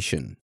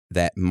speculation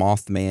that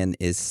Mothman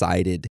is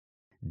sighted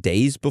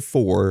days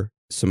before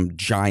some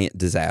giant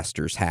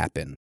disasters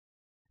happen.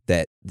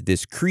 That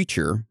this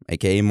creature,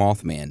 aka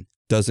Mothman,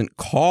 doesn't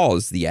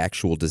cause the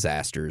actual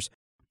disasters,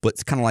 but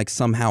it's kind of like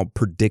somehow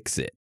predicts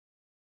it.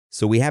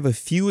 So we have a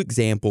few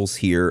examples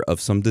here of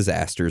some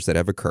disasters that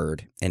have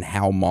occurred and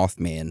how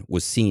Mothman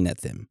was seen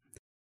at them.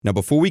 Now,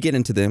 before we get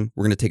into them,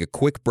 we're going to take a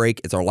quick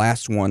break. It's our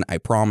last one, I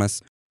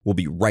promise. We'll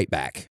be right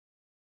back.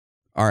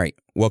 All right,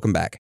 welcome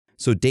back.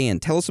 So Dan,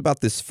 tell us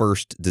about this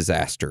first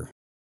disaster.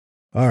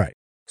 All right.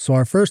 So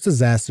our first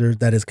disaster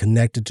that is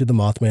connected to the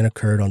Mothman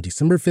occurred on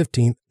December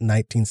 15th,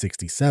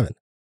 1967.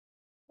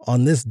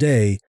 On this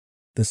day,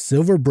 the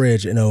Silver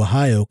Bridge in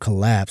Ohio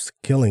collapsed,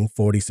 killing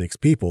 46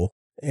 people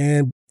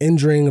and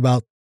injuring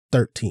about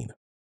 13.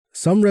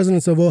 Some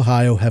residents of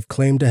Ohio have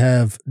claimed to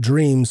have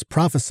dreams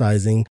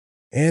prophesizing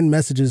and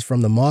messages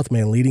from the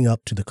Mothman leading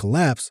up to the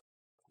collapse,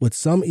 with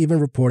some even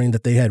reporting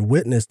that they had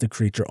witnessed the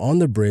creature on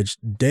the bridge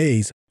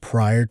days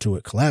prior to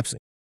it collapsing.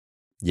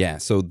 Yeah,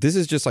 so this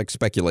is just like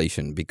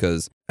speculation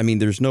because,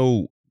 there's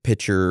no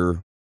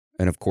picture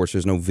and, of course,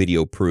 there's no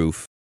video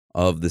proof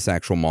of this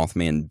actual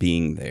Mothman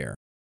being there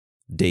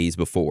days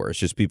before. It's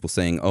just people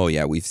saying, oh,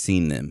 yeah, we've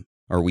seen them,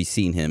 or we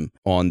seen him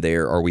on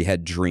there, or we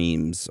had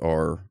dreams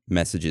or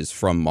messages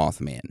from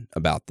Mothman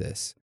about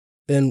this.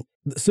 And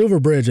the Silver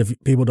Bridge, if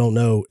people don't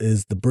know,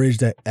 is the bridge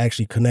that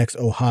actually connects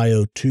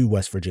Ohio to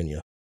West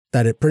Virginia,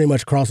 that it pretty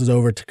much crosses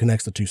over to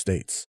connect the two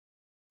states.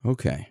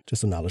 Okay.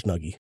 Just a knowledge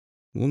nugget.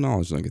 Little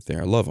knowledge nugget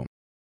there. I love them.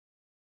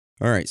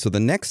 All right, so the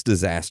next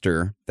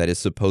disaster that is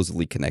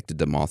supposedly connected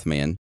to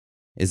Mothman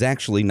is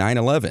actually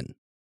 9/11.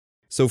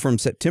 So from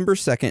September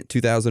 2nd,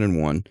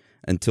 2001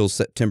 until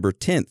September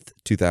 10th,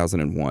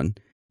 2001,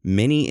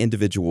 many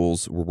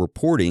individuals were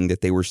reporting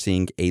that they were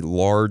seeing a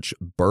large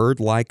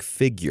bird-like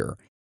figure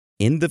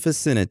in the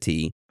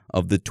vicinity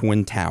of the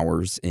Twin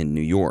Towers in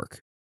New York.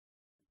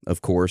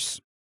 Of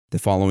course, the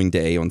following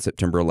day on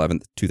September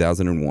 11th,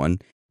 2001,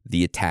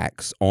 the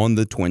attacks on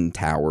the Twin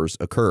Towers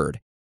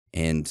occurred,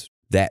 and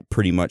that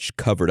pretty much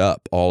covered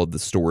up all of the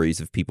stories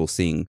of people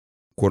seeing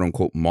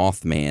quote-unquote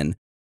Mothman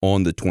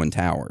on the Twin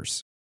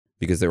Towers,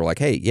 because they were like,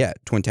 hey, yeah,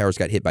 Twin Towers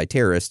got hit by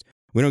terrorists.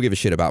 We don't give a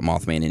shit about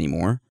Mothman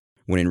anymore.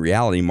 when in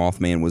reality,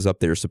 Mothman was up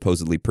there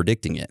supposedly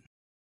predicting it.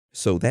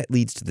 So that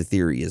leads to the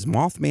theory, is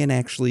Mothman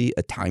actually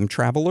a time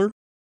traveler?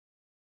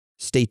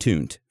 Stay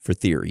tuned for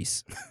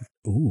theories.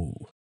 Ooh.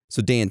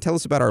 So Dan, tell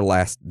us about our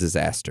last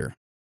disaster.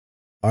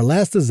 Our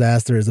last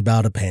disaster is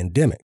about a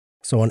pandemic.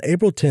 So on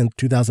April 10th,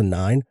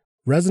 2009,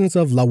 residents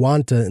of La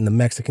Huanta in the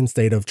Mexican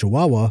state of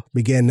Chihuahua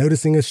began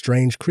noticing a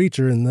strange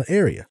creature in the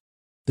area.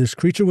 This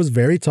creature was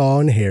very tall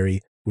and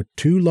hairy, with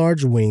 2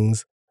 large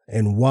wings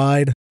and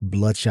wide,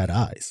 bloodshot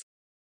eyes.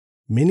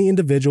 Many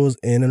individuals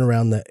in and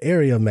around the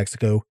area of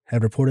Mexico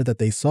have reported that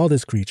they saw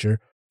this creature,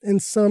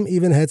 and some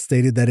even had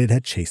stated that it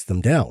had chased them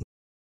down.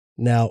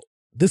 Now,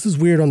 this is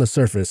weird on the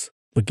surface,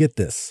 but get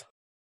this.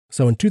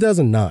 So in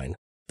 2009,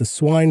 the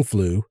swine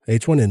flu,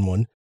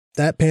 H1N1,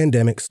 that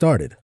pandemic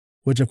started,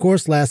 which of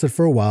course lasted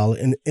for a while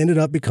and ended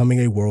up becoming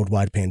a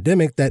worldwide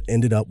pandemic that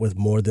ended up with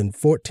more than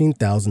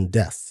 14,000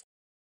 deaths.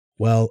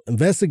 Well,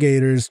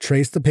 investigators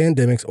traced the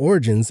pandemic's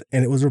origins,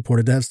 and it was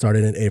reported to have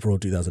started in April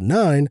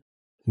 2009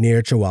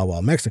 near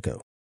Chihuahua,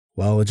 Mexico.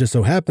 Well, it just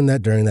so happened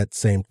that during that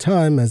same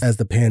time as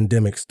the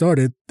pandemic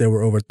started, there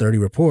were over 30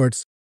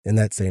 reports in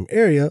that same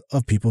area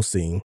of people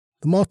seeing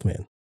the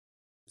Mothman.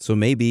 So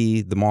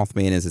maybe the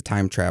Mothman is a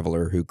time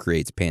traveler who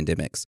creates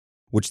pandemics,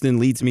 which then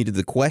leads me to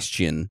the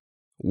question,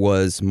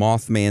 was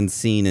Mothman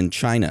seen in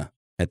China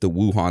at the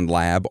Wuhan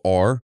lab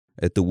or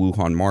at the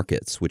Wuhan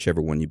markets,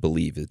 whichever one you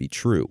believe to be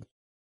true?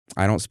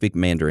 I don't speak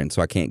Mandarin,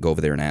 so I can't go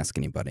over there and ask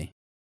anybody.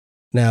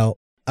 Now,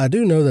 I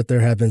do know that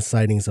there have been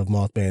sightings of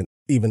Mothman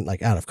even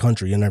like out of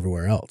country and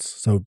everywhere else,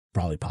 so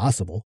probably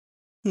possible.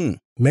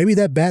 Maybe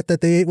that bat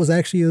that they ate was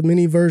actually a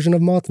mini version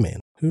of Mothman.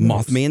 Who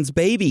knows? Mothman's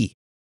baby.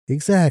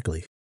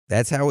 Exactly.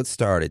 That's how it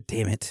started.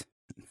 Damn it.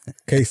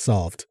 Case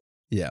solved.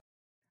 Yeah.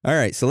 All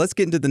right, so let's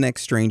get into the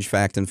next strange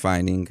fact and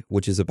finding,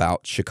 which is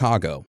about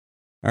Chicago.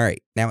 All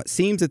right, now it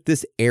seems that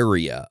this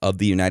area of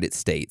the United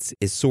States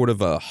is sort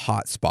of a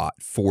hot spot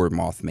for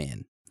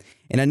Mothman.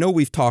 And I know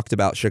we've talked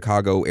about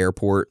Chicago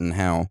Airport and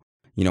how,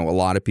 a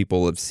lot of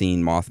people have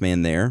seen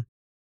Mothman there.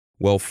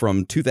 Well,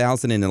 from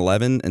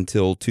 2011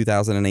 until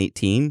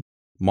 2018,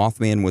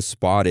 Mothman was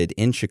spotted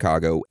in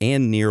Chicago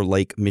and near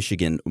Lake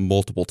Michigan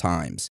multiple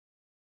times,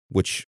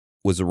 which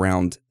was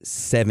around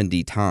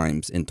 70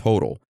 times in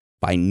total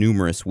by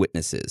numerous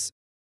witnesses.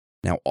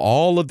 Now,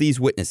 all of these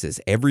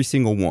witnesses, every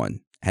single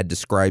one, had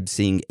described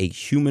seeing a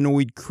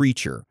humanoid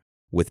creature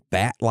with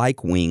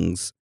bat-like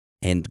wings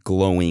and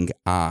glowing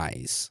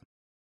eyes.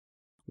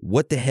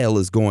 What the hell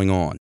is going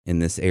on in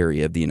this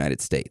area of the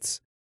United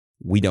States?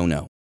 We don't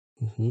know.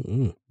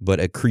 But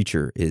a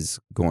creature is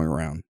going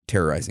around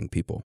terrorizing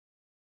people.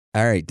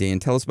 All right, Dan,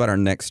 tell us about our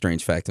next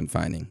strange fact and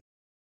finding.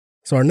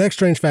 So our next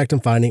strange fact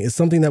and finding is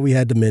something that we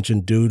had to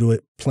mention due to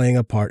it playing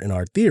a part in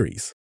our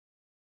theories.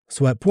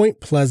 So at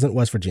Point Pleasant,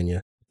 West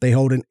Virginia, they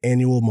hold an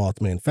annual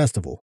Mothman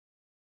Festival.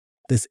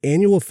 This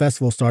annual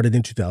festival started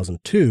in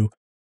 2002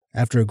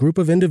 after a group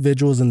of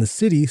individuals in the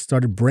city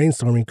started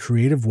brainstorming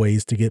creative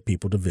ways to get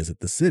people to visit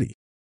the city.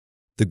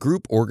 The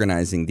group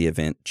organizing the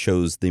event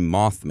chose the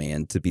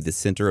Mothman to be the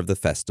center of the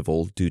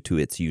festival due to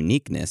its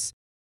uniqueness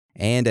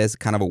and as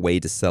kind of a way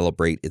to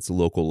celebrate its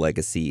local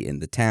legacy in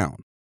the town.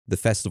 The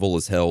festival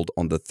is held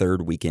on the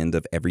third weekend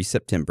of every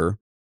September,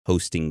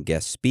 hosting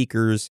guest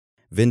speakers,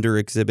 vendor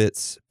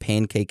exhibits,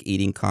 pancake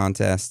eating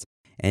contests,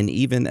 and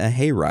even a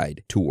hayride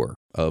tour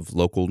of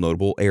local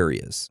notable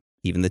areas,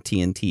 even the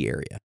TNT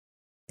area.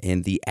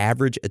 And the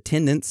average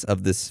attendance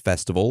of this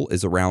festival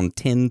is around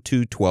 10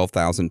 to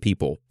 12,000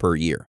 people per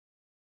year.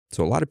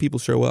 So a lot of people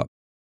show up.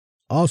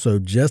 Also,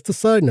 just a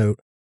side note,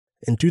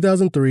 in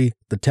 2003,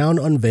 the town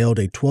unveiled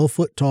a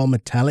 12-foot tall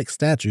metallic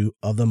statue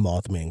of the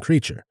Mothman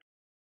creature,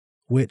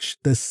 which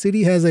the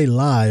city has a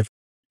live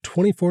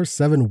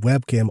 24/7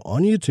 webcam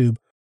on YouTube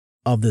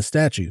of the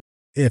statue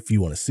if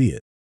you want to see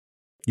it.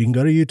 You can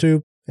go to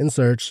YouTube and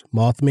search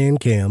Mothman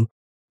Cam,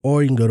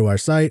 or you can go to our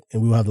site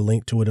and we will have the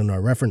link to it in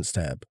our reference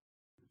tab.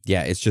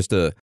 Yeah, it's just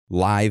a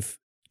live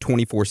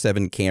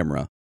 24/7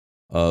 camera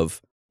of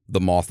the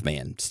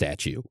Mothman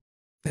statue.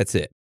 That's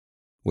it.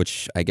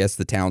 Which I guess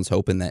the town's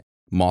hoping that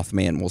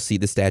Mothman will see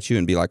the statue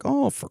and be like,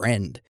 oh,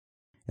 friend,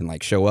 and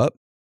like show up.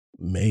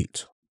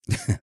 Mate.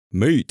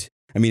 Mate.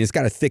 I mean, it's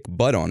got a thick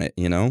butt on it,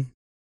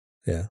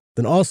 Yeah.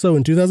 Then also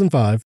in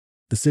 2005,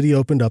 the city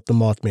opened up the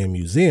Mothman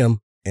Museum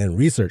and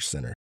Research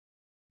Center.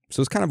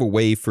 So it's kind of a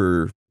way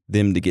for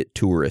them to get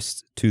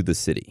tourists to the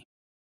city.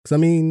 Because, I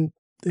mean,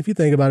 if you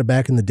think about it,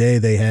 back in the day,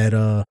 they had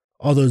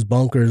all those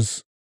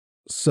bunkers.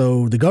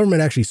 So the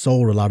government actually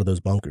sold a lot of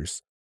those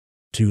bunkers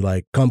to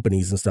like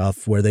companies and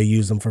stuff where they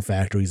use them for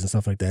factories and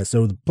stuff like that.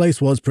 So the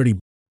place was pretty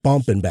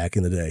bumping back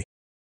in the day.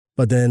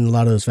 But then a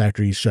lot of those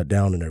factories shut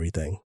down and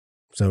everything.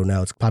 So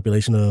now it's a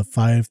population of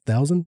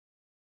 5,000.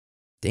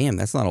 Damn,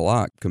 that's not a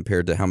lot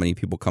compared to how many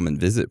people come and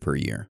visit per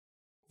year.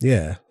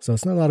 Yeah, so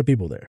it's not a lot of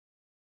people there.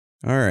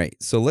 All right,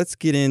 so let's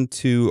get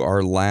into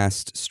our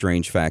last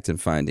strange fact and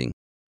finding,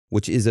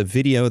 which is a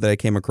video that I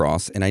came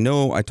across, and I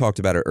know I talked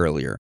about it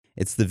earlier.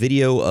 It's the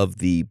video of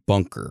the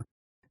bunker.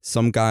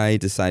 Some guy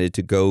decided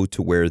to go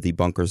to where the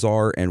bunkers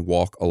are and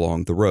walk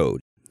along the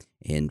road.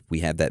 And we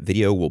have that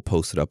video. We'll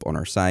post it up on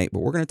our site. But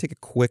we're going to take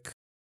a quick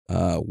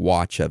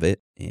watch of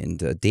it.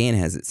 And Dan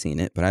hasn't seen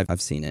it, but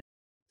I've seen it.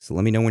 So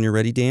let me know when you're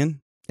ready,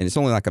 Dan. And it's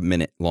only like a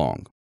minute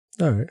long.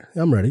 All right,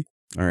 I'm ready.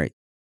 All right.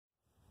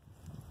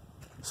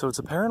 So it's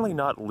apparently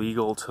not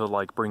legal to,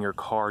 like, bring your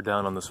car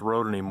down on this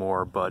road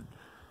anymore, but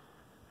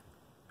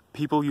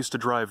people used to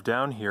drive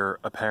down here,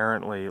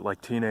 apparently,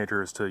 like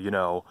teenagers, to, you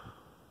know,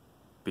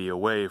 be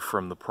away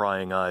from the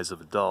prying eyes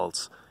of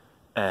adults.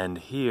 And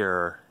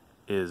here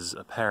is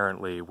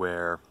apparently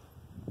where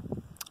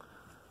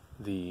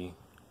the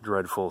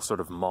dreadful sort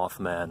of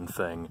Mothman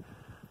thing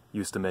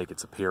used to make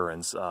its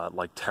appearance,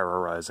 like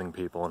terrorizing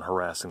people and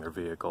harassing their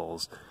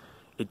vehicles.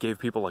 It gave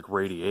people, like,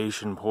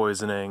 radiation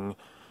poisoning.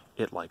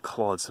 It, like,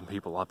 clawed some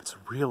people up. It's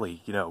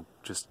really, you know,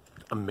 just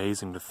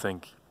amazing to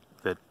think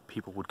that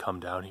people would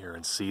come down here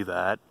and see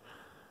that,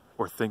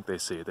 or think they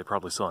see it. They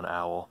probably saw an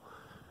owl.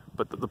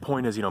 But the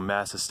point is, you know,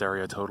 mass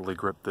hysteria totally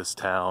gripped this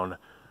town,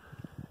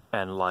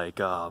 and, like,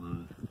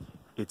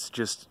 it's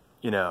just,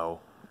 you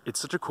know, it's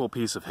such a cool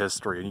piece of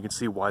history, and you can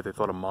see why they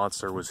thought a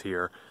monster was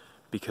here,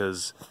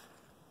 because,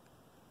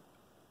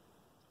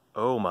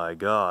 oh my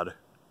god,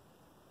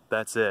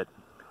 that's it.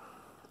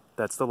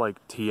 That's the,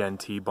 like,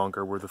 TNT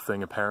bunker where the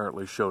thing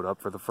apparently showed up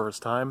for the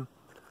first time.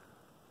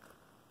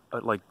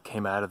 It, like,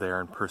 came out of there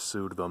and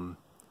pursued them.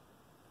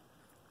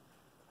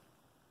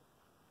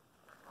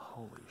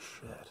 Holy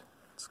shit.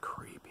 It's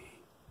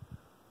creepy.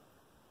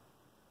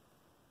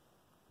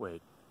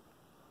 Wait.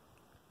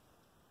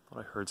 I thought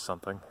I heard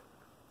something.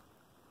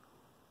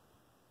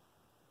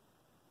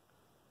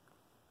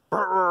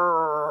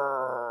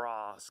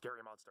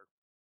 Scary monster.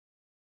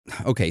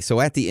 Okay,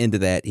 so at the end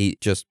of that, he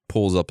just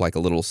pulls up like a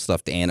little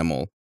stuffed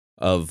animal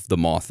of the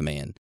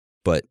Mothman.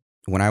 But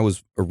when I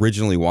was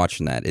originally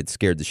watching that, it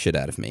scared the shit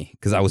out of me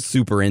because I was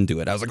super into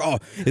it. I was like, oh,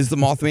 is the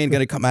Mothman going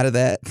to come out of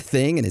that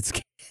thing? And it's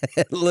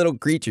little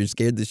creature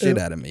scared the shit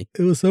out of me.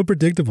 It was so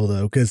predictable,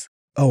 though, because,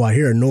 I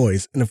hear a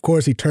noise. And of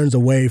course, he turns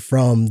away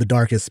from the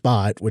darkest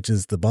spot, which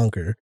is the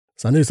bunker.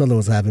 So I knew something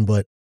was happening,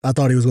 but I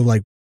thought he was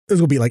going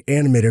to be like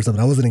animated or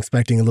something. I wasn't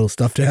expecting a little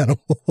stuffed animal.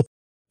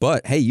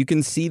 But hey, you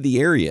can see the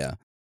area,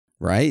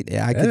 right?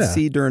 I could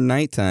see during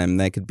nighttime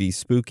that could be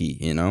spooky,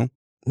 you know?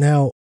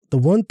 Now, the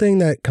one thing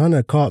that kind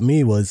of caught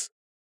me was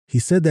he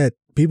said that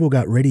people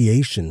got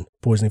radiation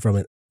poisoning from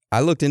it. I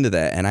looked into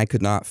that and I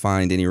could not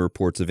find any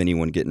reports of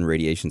anyone getting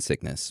radiation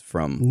sickness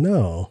from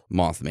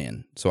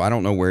Mothman. So I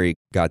don't know where he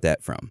got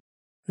that from.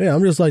 Yeah,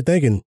 I'm just like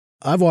thinking,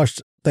 I've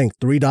watched,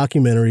 3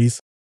 documentaries,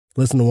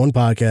 listened to 1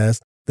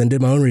 podcast, then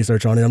did my own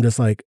research on it. I'm just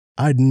like,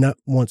 I'd not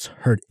once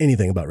heard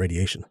anything about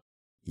radiation.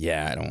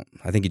 Yeah,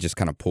 I think he just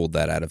kind of pulled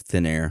that out of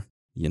thin air,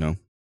 you know?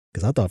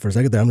 Because I thought for a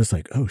second there, I'm just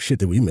like, oh shit,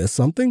 did we miss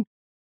something?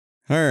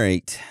 All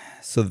right.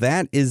 So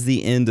that is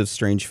the end of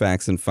Strange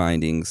Facts and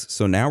Findings.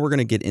 So now we're going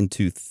to get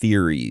into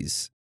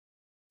theories.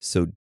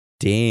 So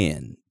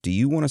Dan, do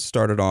you want to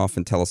start it off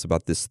and tell us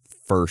about this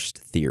first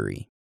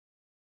theory?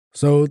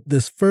 So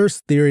this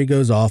first theory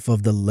goes off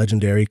of the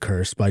legendary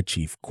curse by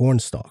Chief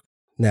Cornstalk.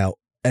 Now,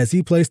 as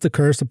he placed the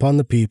curse upon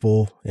the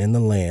people in the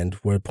land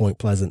where Point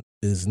Pleasant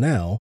is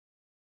now,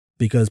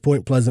 because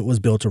Point Pleasant was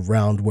built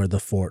around where the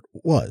fort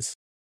was.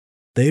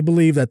 They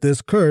believe that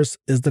this curse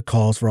is the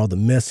cause for all the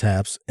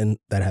mishaps and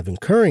that have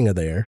occurring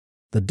there.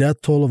 The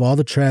death toll of all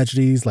the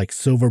tragedies like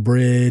Silver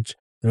Bridge,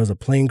 there was a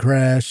plane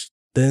crash.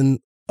 Then,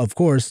 of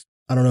course,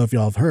 I don't know if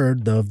y'all have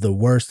heard of the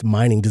worst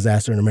mining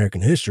disaster in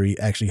American history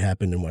actually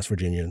happened in West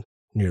Virginia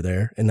near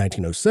there in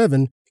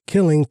 1907,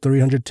 killing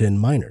 310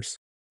 miners.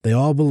 They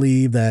all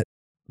believe that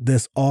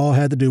this all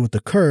had to do with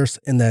the curse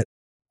and that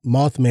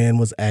Mothman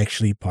was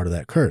actually part of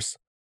that curse.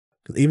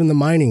 Even the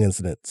mining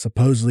incident,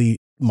 supposedly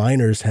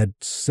miners had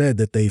said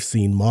that they've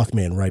seen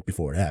Mothman right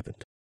before it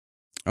happened.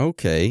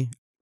 Okay.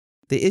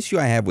 The issue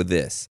I have with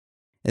this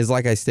is,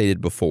 like I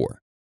stated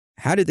before,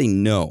 how did they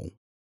know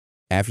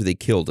after they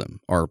killed him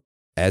or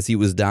as he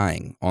was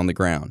dying on the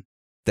ground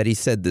that he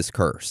said this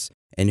curse?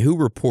 And who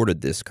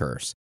reported this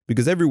curse?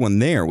 Because everyone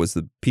there was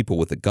the people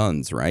with the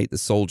guns, right? The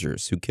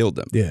soldiers who killed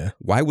them. Yeah.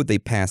 Why would they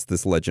pass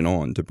this legend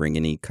on to bring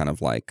any kind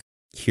of like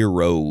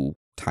hero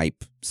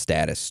type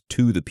status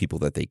to the people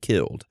that they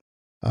killed?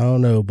 I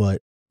don't know,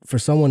 but for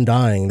someone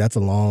dying, that's a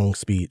long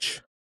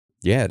speech.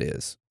 Yeah, it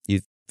is. You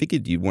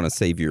figured you'd want to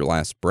save your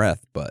last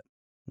breath, but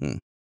oh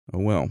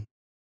well.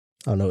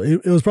 I don't know.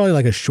 It was probably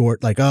like a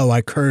short, like, oh,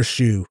 I curse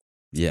you.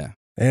 Yeah.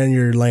 And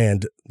your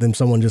land. Then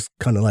someone just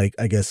kind of like,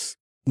 I guess,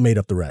 made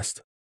up the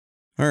rest.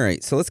 All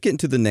right, so let's get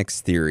into the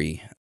next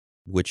theory,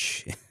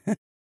 which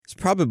is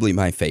probably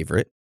my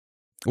favorite.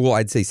 Well,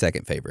 I'd say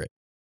second favorite.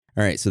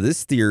 All right, so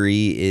this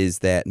theory is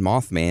that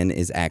Mothman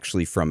is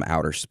actually from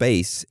outer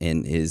space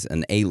and is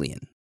an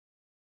alien.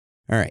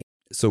 All right,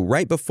 so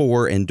right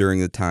before and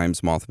during the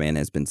times Mothman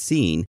has been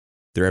seen,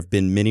 there have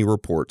been many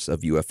reports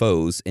of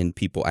UFOs and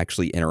people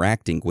actually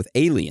interacting with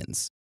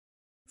aliens.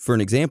 For an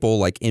example,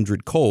 like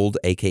Indrid Cold,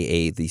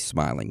 a.k.a. the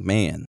Smiling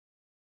Man.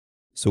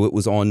 So it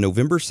was on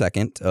November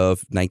 2nd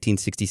of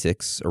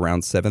 1966,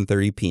 around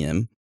 7:30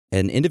 p.m.,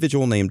 an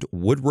individual named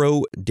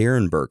Woodrow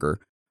Derenberger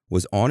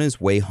was on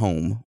his way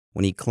home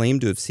when he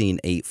claimed to have seen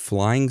a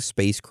flying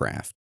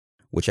spacecraft,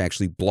 which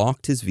actually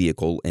blocked his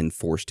vehicle and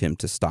forced him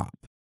to stop.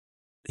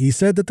 He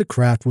said that the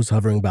craft was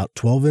hovering about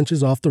 12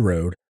 inches off the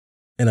road,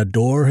 and a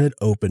door had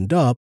opened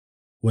up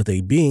with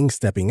a being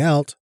stepping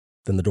out,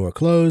 then the door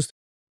closed,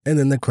 and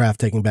then the craft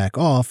taking back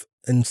off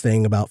and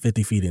staying about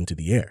 50 feet into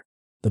the air.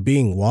 The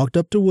being walked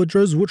up to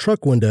Woodrow's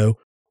truck window,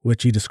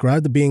 which he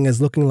described the being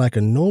as looking like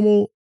a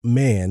normal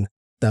man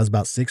that was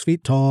about 6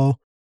 feet tall,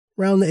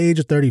 around the age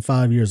of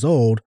 35 years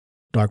old,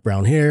 dark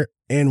brown hair,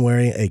 and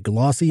wearing a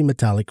glossy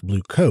metallic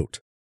blue coat.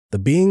 The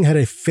being had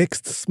a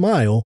fixed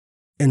smile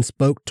and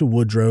spoke to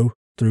Woodrow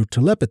through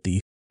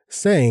telepathy,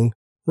 saying,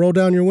 "Roll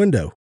down your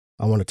window.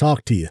 I want to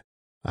talk to you.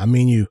 I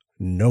mean you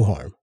no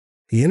harm."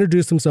 He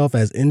introduced himself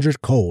as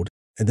Injured Cold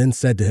and then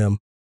said to him,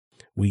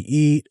 "We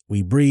eat,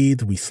 we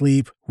breathe, we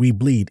sleep, we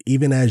bleed,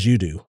 even as you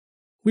do.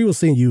 We will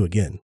see you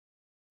again."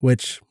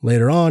 Which,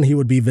 later on, he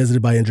would be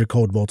visited by Injured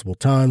Cold multiple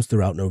times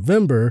throughout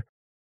November.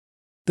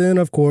 Then,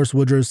 of course,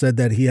 Woodrow said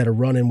that he had a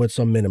run-in with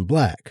some men in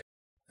black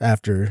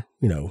after,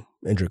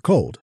 Injured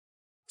Cold.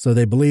 So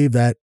they believe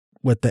that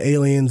with the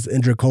aliens,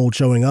 Injured Cold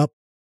showing up,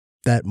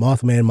 that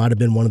Mothman might have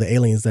been one of the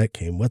aliens that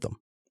came with them.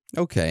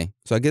 Okay,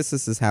 so I guess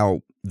this is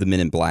how the Men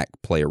in Black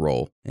play a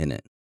role in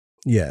it.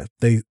 Yeah,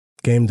 they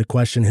came to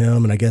question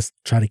him and I guess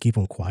try to keep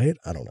him quiet.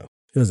 I don't know.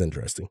 It was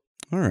interesting.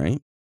 All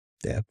right.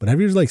 Yeah, but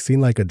have you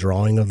seen a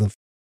drawing of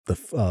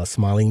the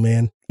smiling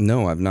man?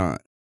 No, I've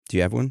not. Do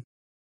you have one?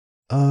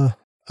 I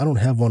don't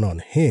have one on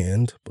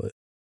hand, but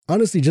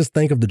honestly, just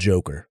think of the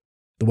Joker.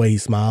 The way he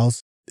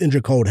smiles.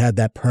 Injured Cold had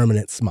that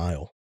permanent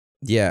smile.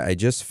 Yeah, I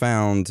just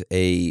found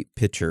a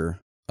picture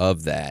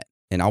of that,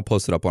 and I'll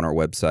post it up on our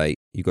website.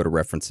 You go to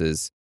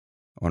references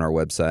on our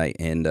website,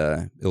 and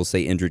it'll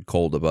say Injured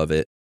Cold above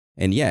it.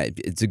 And yeah,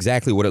 it's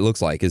exactly what it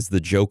looks like, is the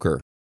Joker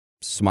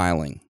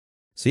smiling.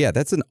 So yeah,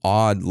 that's an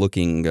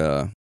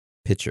odd-looking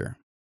picture.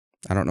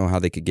 I don't know how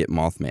they could get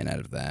Mothman out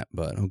of that,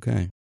 but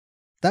okay.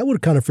 That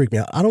would kind of freak me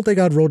out. I don't think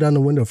I'd roll down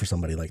the window for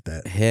somebody like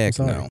that. Heck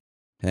no.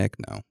 Heck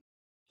no.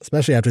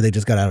 Especially after they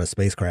just got out of a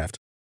spacecraft.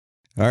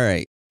 All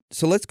right.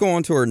 So let's go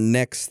on to our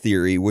next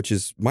theory, which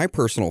is my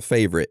personal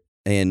favorite.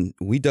 And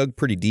we dug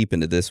pretty deep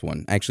into this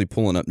one, actually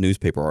pulling up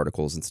newspaper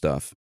articles and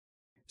stuff.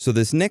 So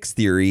this next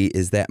theory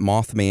is that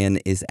Mothman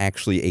is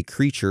actually a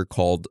creature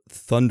called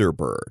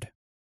Thunderbird.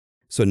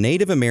 So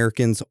Native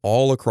Americans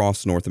all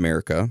across North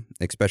America,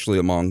 especially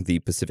along the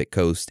Pacific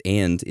coast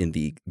and in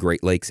the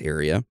Great Lakes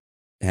area,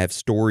 have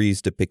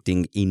stories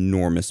depicting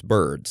enormous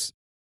birds.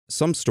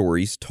 Some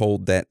stories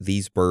told that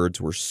these birds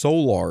were so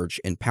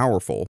large and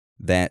powerful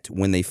that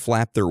when they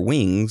flapped their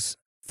wings,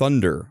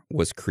 thunder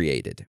was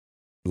created.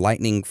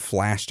 Lightning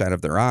flashed out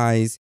of their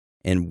eyes,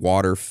 and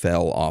water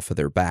fell off of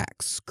their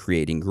backs,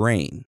 creating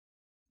rain.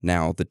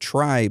 Now, the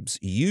tribes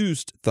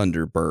used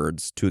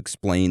thunderbirds to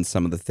explain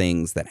some of the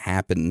things that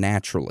happen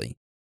naturally,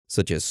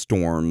 such as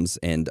storms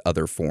and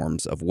other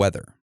forms of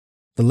weather.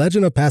 The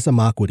legend of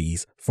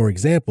Passamaquoddies, for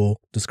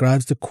example,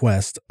 describes the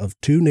quest of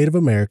two Native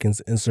Americans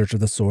in search of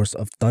the source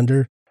of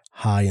thunder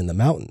high in the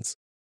mountains.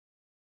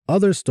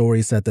 Other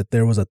stories said that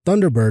there was a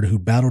thunderbird who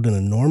battled an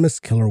enormous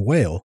killer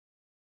whale.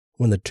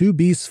 When the two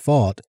beasts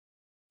fought,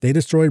 they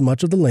destroyed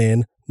much of the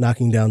land,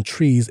 knocking down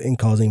trees and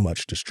causing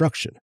much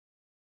destruction.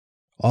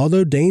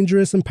 Although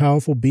dangerous and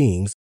powerful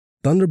beings,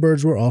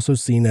 thunderbirds were also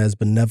seen as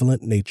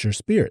benevolent nature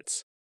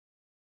spirits,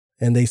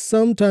 and they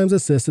sometimes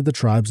assisted the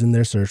tribes in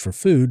their search for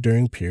food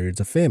during periods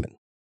of famine.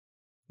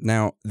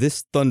 Now,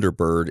 this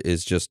thunderbird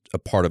is just a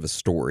part of a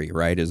story,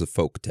 right, as a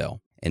folktale,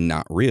 and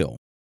not real.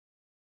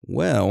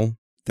 Well,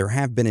 there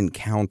have been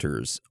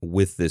encounters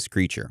with this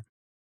creature.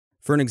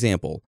 For an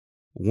example,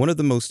 one of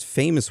the most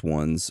famous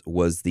ones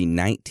was the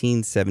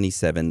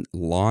 1977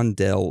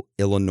 Lawndale,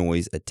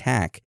 Illinois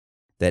attack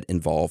that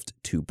involved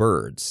two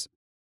birds.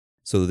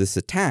 So this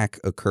attack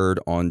occurred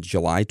on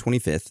July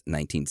 25th,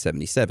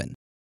 1977.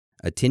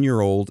 A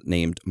 10-year-old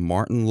named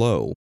Martin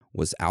Lowe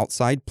was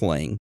outside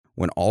playing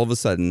when all of a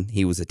sudden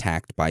he was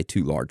attacked by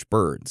two large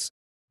birds.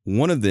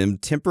 One of them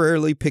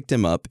temporarily picked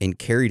him up and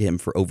carried him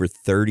for over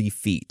 30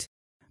 feet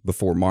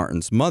before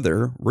Martin's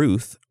mother,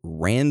 Ruth,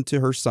 ran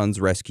to her son's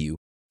rescue,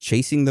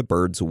 chasing the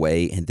birds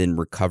away and then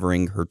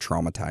recovering her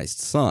traumatized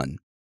son.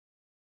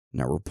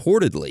 Now,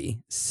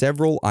 reportedly,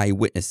 several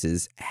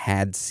eyewitnesses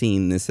had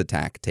seen this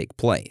attack take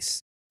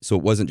place, so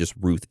it wasn't just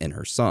Ruth and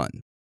her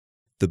son.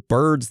 The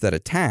birds that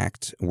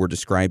attacked were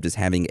described as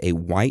having a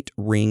white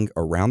ring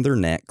around their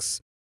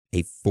necks,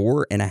 a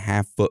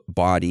 4.5-foot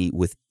body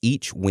with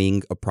each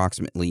wing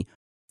approximately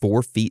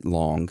 4 feet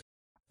long,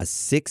 a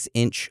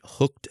 6-inch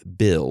hooked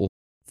bill,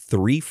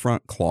 3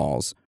 front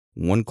claws,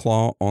 1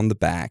 claw on the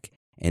back,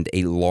 and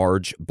a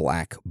large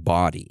black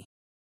body.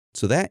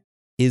 So that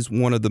is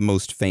one of the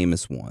most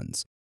famous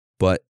ones,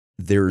 but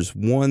there's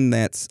one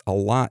that's a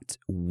lot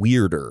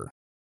weirder.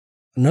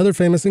 Another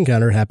famous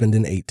encounter happened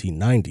in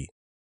 1890.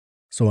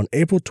 So on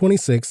April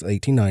 26,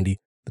 1890,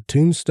 the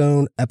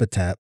Tombstone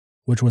Epitaph,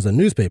 which was a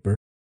newspaper,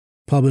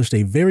 published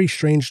a very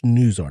strange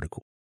news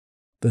article.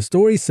 The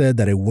story said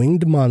that a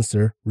winged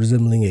monster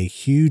resembling a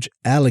huge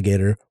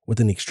alligator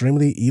with an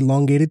extremely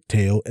elongated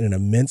tail and an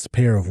immense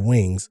pair of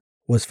wings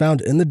was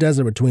found in the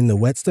desert between the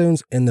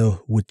Whetstones and the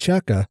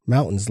Wichita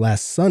Mountains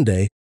last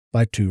Sunday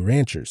by 2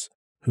 ranchers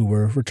who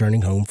were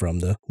returning home from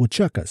the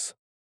Wichitas.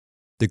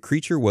 The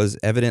creature was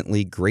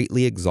evidently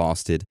greatly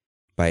exhausted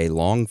by a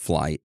long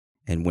flight,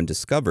 and when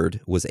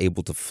discovered, was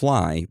able to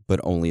fly, but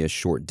only a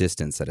short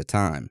distance at a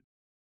time.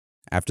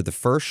 After the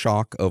first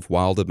shock of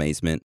wild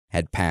amazement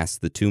had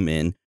passed the 2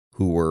 men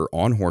who were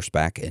on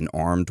horseback and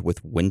armed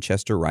with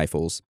Winchester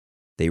rifles,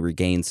 they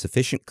regained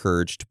sufficient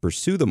courage to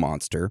pursue the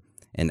monster,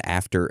 and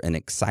after an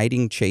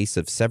exciting chase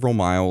of several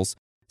miles,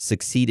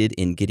 succeeded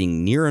in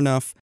getting near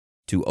enough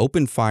to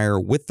open fire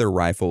with their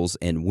rifles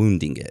and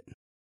wounding it.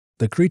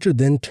 The creature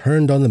then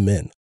turned on the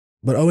men,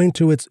 but owing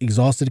to its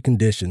exhausted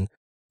condition,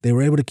 they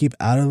were able to keep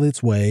out of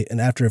its way, and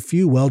after a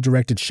few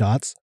well-directed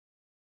shots,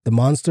 the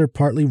monster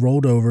partly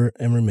rolled over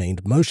and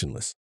remained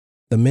motionless.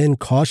 The men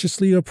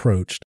cautiously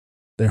approached,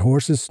 their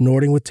horses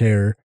snorting with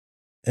terror,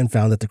 and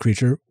found that the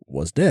creature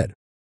was dead.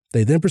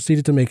 They then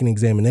proceeded to make an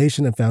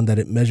examination and found that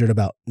it measured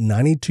about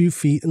 92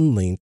 feet in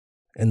length,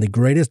 and the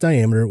greatest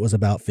diameter was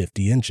about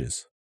 50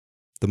 inches.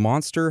 The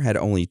monster had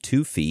only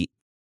 2 feet,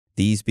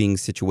 these being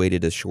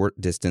situated a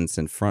short distance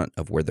in front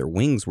of where their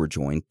wings were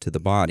joined to the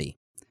body.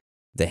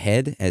 The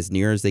head, as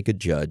near as they could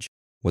judge,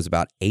 was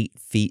about 8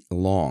 feet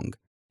long.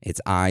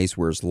 Its eyes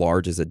were as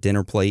large as a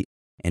dinner plate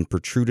and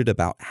protruded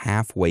about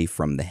halfway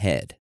from the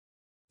head.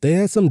 They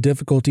had some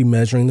difficulty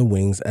measuring the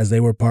wings as they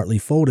were partly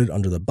folded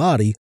under the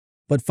body,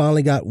 but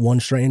finally got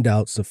one straightened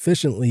out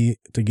sufficiently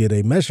to get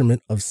a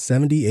measurement of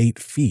 78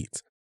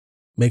 feet,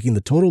 making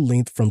the total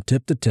length from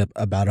tip to tip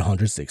about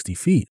 160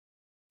 feet.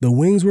 The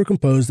wings were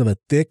composed of a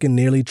thick and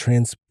nearly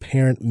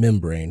transparent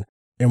membrane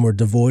and were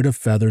devoid of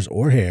feathers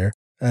or hair,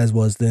 as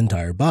was the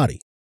entire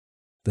body.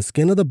 The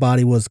skin of the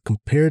body was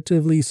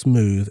comparatively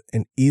smooth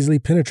and easily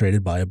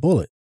penetrated by a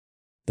bullet.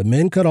 The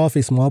men cut off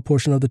a small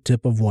portion of the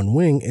tip of one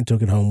wing and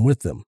took it home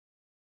with them.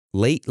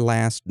 Late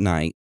last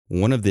night,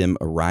 one of them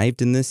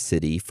arrived in this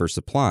city for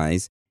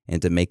supplies and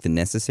to make the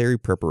necessary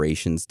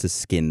preparations to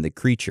skin the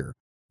creature.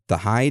 The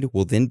hide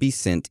will then be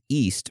sent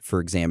east for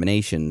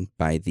examination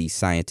by the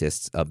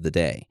scientists of the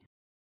day.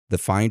 The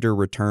finder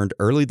returned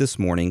early this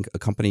morning,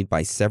 accompanied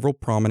by several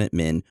prominent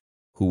men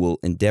who will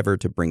endeavor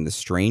to bring the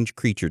strange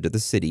creature to the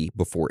city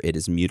before it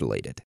is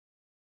mutilated.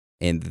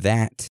 And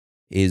that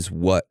is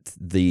what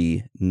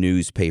the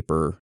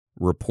newspaper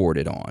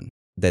reported on,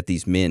 that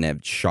these men have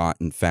shot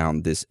and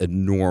found this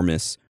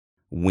enormous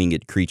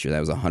winged creature that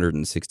was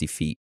 160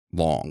 feet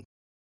long.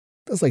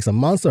 That's like some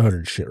Monster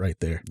Hunter shit right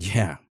there.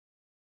 Yeah.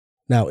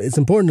 Now, it's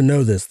important to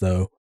know this,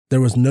 though.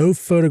 There was no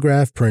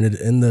photograph printed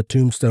in the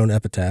tombstone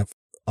epitaph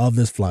of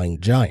this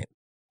flying giant.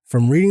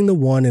 From reading the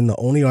one and the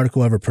only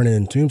article ever printed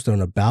in Tombstone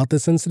about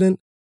this incident,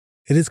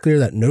 it is clear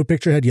that no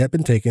picture had yet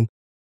been taken.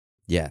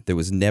 Yeah, there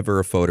was never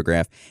a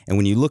photograph. And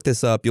when you look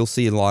this up, you'll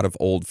see a lot of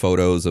old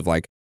photos of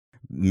like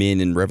men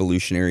in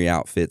revolutionary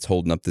outfits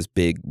holding up this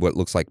big, what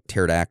looks like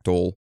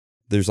pterodactyl.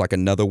 There's like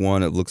another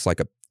one. It looks like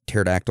a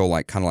pterodactyl,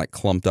 like kind of like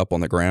clumped up on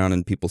the ground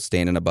and people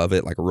standing above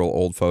it, like a real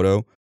old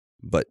photo.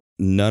 But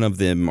none of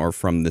them are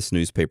from this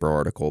newspaper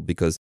article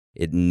because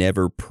it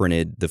never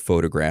printed the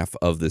photograph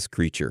of this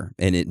creature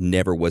and it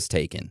never was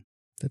taken.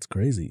 That's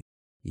crazy.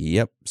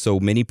 Yep. So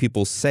many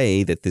people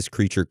say that this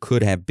creature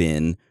could have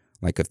been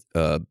like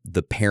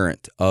the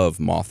parent of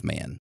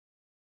Mothman,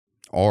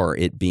 or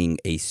it being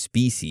a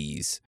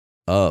species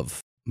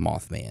of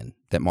Mothman,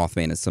 that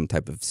Mothman is some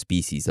type of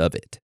species of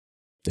it.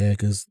 Yeah,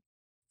 because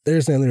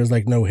they're saying there's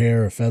like no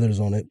hair or feathers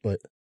on it,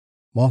 but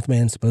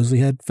Mothman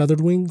supposedly had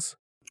feathered wings.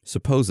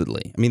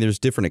 Supposedly. I mean, there's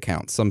different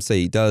accounts. Some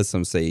say he does,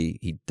 some say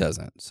he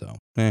doesn't. So,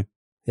 Yeah,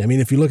 I mean,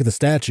 if you look at the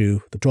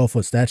statue, the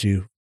 12-foot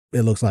statue,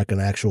 it looks like an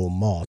actual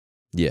moth.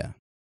 Yeah.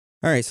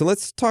 All right, so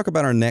let's talk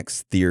about our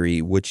next theory,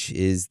 which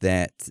is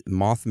that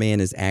Mothman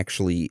is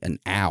actually an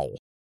owl.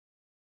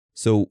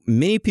 So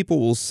many people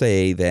will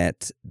say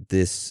that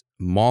this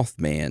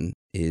Mothman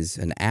is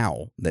an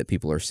owl that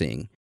people are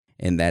seeing,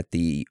 and that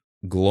the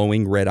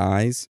glowing red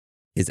eyes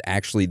is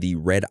actually the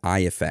red eye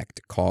effect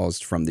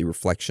caused from the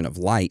reflection of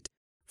light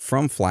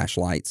from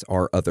flashlights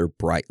or other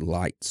bright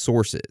light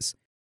sources,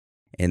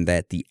 and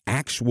that the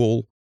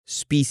actual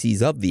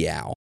species of the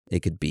owl it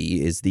could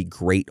be is the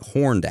great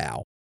horned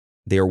owl.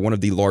 They are one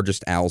of the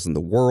largest owls in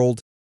the world,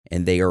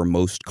 and they are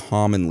most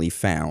commonly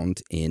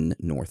found in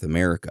North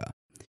America.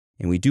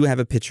 And we do have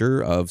a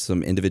picture of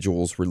some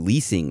individuals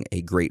releasing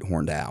a great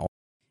horned owl,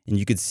 and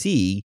you could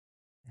see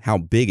how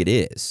big it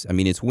is. I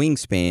mean, its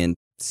wingspan,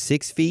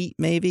 6 feet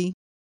maybe?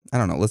 I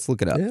don't know. Let's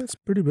look it up. Yeah, it's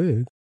pretty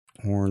big.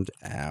 Horned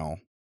owl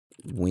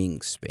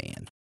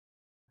wingspan.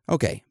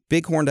 Okay,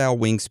 big horned owl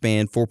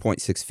wingspan,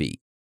 4.6 feet,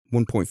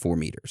 1.4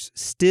 meters.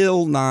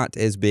 Still not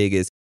as big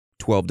as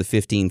 12 to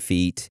 15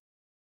 feet,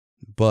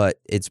 but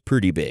it's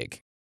pretty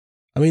big.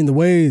 I mean, the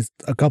way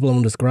a couple of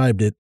them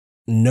described it,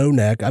 no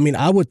neck. I mean,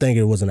 I would think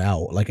it was an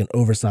owl, like an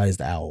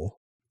oversized owl.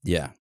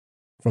 Yeah.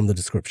 From the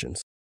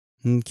descriptions.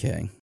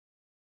 Okay.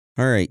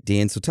 All right,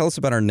 Dan, so tell us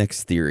about our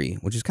next theory,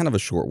 which is kind of a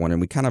short one, and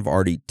we kind of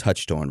already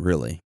touched on,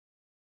 really.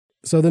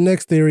 So the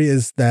next theory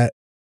is that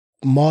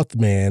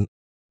Mothman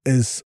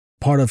is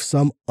part of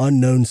some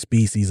unknown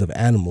species of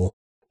animal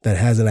that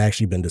hasn't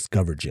actually been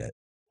discovered yet,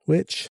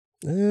 which,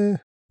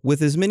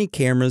 With as many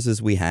cameras as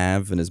we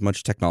have and as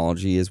much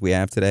technology as we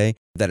have today,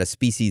 that a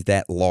species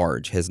that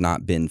large has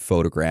not been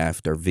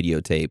photographed or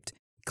videotaped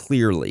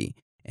clearly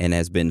and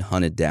has been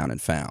hunted down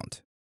and found.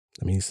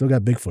 I mean, you still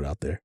got Bigfoot out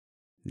there.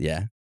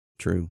 Yeah,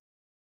 true.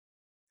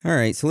 All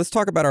right, so let's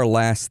talk about our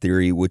last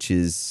theory, which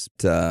is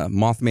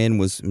Mothman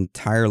was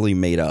entirely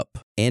made up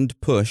and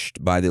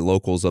pushed by the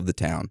locals of the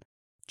town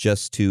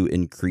just to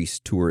increase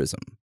tourism.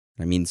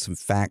 I mean, some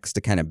facts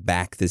to kind of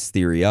back this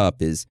theory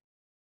up is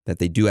that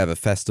they do have a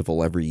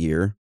festival every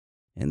year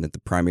and that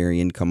the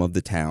primary income of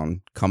the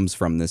town comes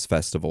from this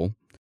festival,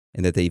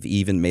 and that they've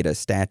even made a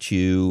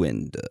statue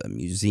and a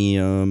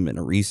museum and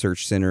a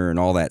research center and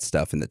all that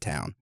stuff in the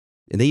town.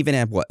 And they even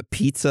have, a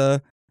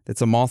pizza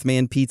that's a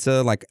Mothman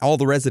pizza? Like, all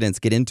the residents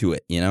get into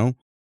it, you know?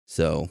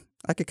 So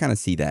I could kind of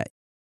see that.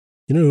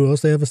 You know who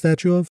else they have a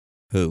statue of?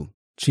 Who?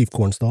 Chief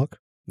Cornstalk.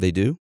 They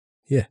do?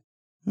 Yeah.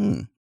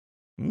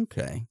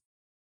 Okay.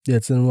 Yeah,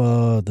 it's in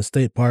the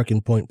state park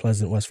in Point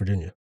Pleasant, West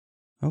Virginia.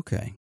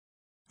 Okay.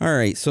 All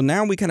right, so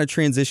now we kind of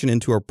transition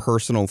into our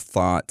personal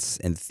thoughts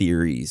and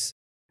theories.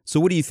 So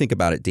what do you think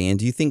about it, Dan?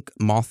 Do you think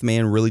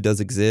Mothman really does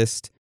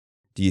exist?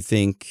 Do you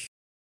think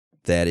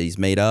that he's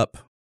made up?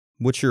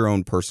 What's your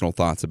own personal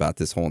thoughts about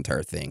this whole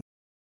entire thing?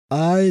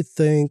 I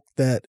think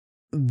that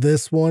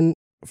this one,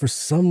 for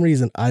some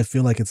reason, I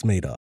feel like it's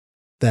made up.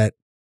 That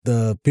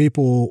the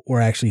people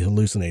were actually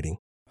hallucinating.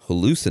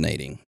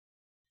 Hallucinating?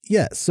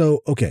 Yeah,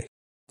 so, okay.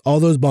 All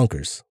those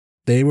bunkers,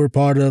 they were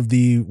part of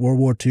the World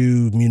War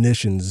II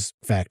munitions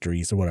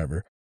factories or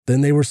whatever.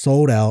 Then they were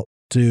sold out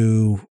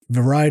to a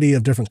variety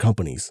of different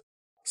companies.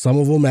 Some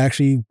of them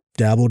actually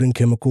dabbled in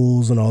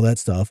chemicals and all that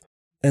stuff.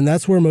 And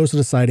that's where most of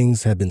the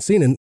sightings have been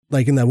seen. And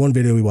like in that one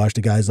video we watched,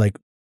 the guy's like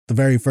the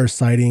very first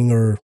sighting,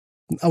 or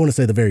I want to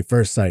say the very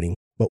first sighting,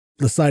 but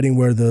the sighting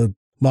where the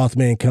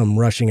Mothman come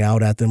rushing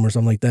out at them or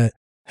something like that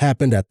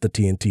happened at the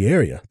TNT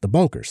area, the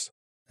bunkers.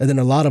 And then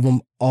a lot of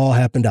them all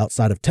happened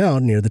outside of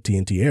town near the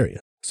TNT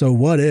area. So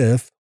what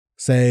if,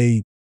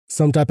 say,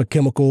 some type of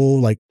chemical,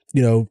 like,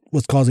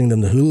 was causing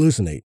them to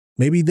hallucinate?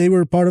 Maybe they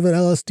were part of an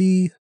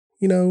LSD,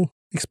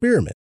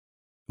 experiment.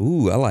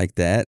 Ooh, I like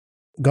that.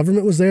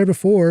 Government was there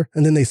before,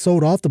 and then they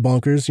sold off the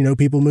bunkers.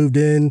 People moved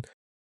in,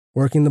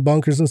 working the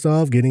bunkers and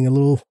stuff, getting a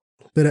little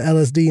bit of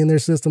LSD in their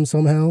system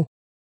somehow.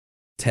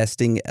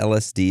 Testing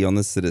LSD on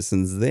the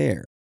citizens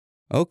there.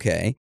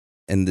 Okay.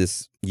 And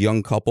this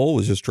young couple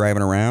was just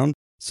driving around,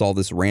 saw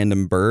this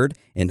random bird,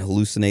 and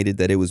hallucinated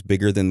that it was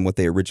bigger than what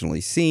they originally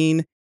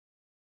seen.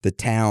 The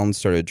town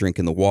started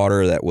drinking the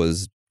water that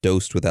was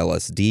dosed with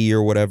LSD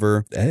or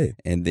whatever. Hey.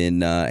 And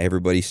then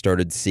everybody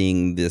started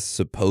seeing this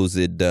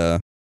supposed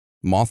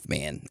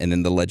Mothman, and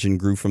then the legend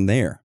grew from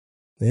there.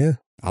 Yeah.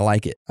 I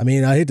like it. I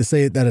mean, I hate to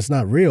say that it's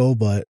not real,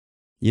 but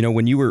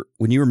when you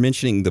were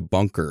mentioning the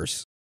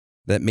bunkers,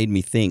 that made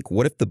me think,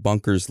 what if the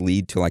bunkers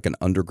lead to like an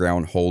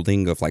underground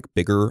holding of like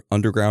bigger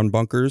underground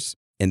bunkers?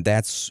 And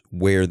that's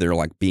where they're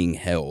like being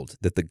held,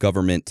 that the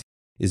government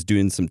is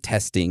doing some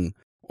testing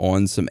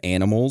on some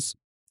animals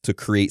to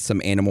create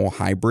some animal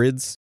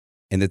hybrids,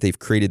 and that they've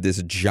created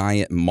this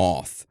giant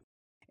moth.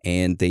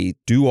 And they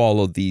do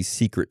all of these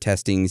secret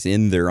testings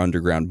in their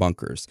underground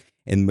bunkers.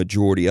 And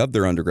majority of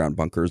their underground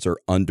bunkers are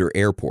under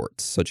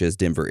airports, such as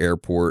Denver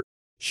Airport,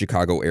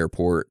 Chicago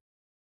Airport.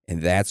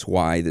 And that's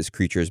why this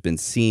creature has been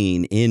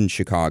seen in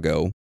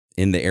Chicago,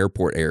 in the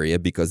airport area,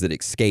 because it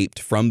escaped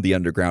from the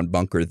underground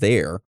bunker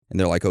there. And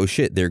they're like, oh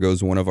shit, there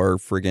goes one of our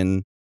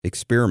friggin'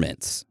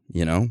 experiments,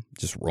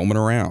 just roaming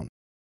around.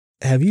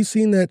 Have you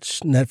seen that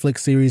Netflix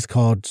series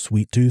called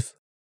Sweet Tooth?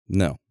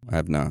 No, I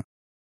have not.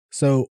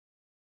 So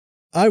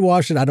I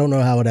watched it. I don't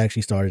know how it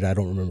actually started. I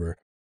don't remember.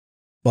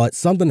 But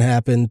something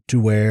happened to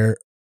where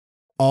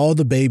all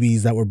the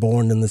babies that were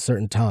born in a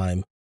certain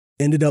time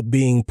ended up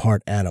being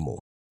part animal.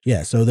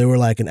 Yeah, so they were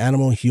like an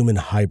animal-human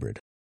hybrid.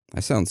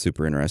 That sounds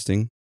super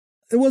interesting.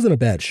 It wasn't a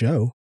bad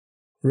show.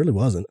 It really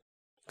wasn't.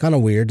 Kind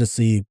of weird to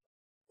see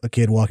a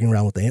kid walking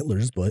around with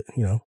antlers, but,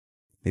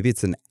 Maybe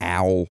it's an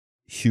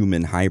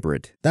owl-human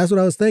hybrid. That's what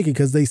I was thinking,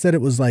 because they said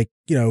it was like,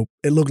 it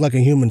looked like a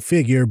human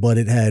figure, but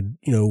it had,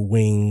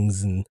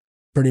 wings and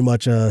pretty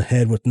much a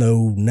head with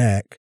no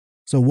neck.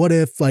 So what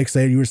if, like,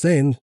 say you were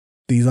saying,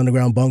 these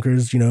underground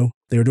bunkers,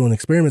 they were doing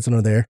experiments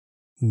under there.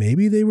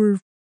 Maybe they were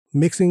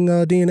mixing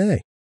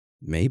DNA.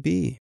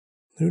 Maybe.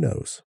 Who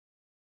knows?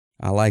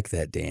 I like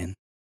that, Dan.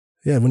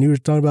 Yeah, when you were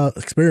talking about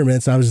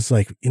experiments, I was just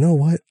like, you know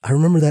what? I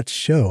remember that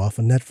show off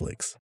of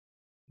Netflix.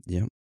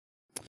 Yep.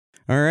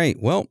 All right.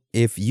 Well,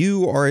 if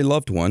you or a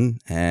loved one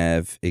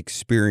have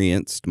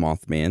experienced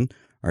Mothman,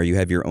 or you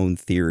have your own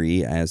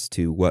theory as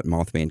to what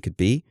Mothman could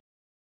be,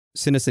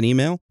 send us an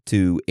email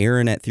to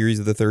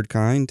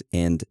Aaron@theoriesofthethirdkind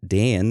and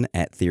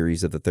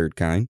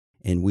Dan@theoriesofthethirdkind,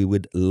 and we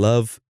would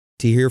love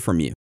to hear from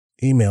you.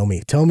 Email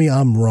me. Tell me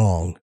I'm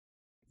wrong.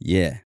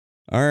 Yeah.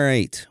 All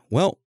right.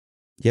 Well,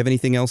 You have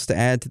anything else to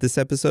add to this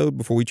episode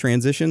before we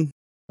transition?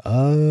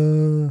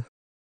 No,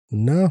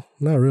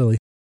 not really.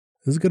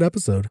 It was a good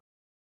episode.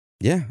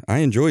 Yeah, I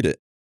enjoyed it.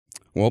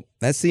 Well,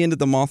 that's the end of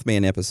the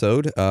Mothman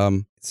episode.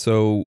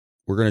 So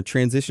we're going to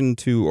transition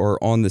to our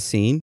On the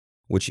Scene,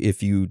 which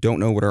if you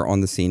don't know what our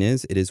On the Scene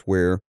is, it is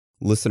where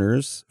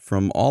listeners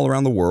from all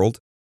around the world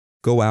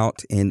go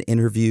out and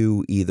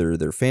interview either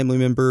their family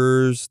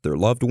members, their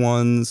loved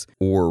ones,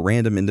 or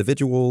random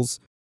individuals,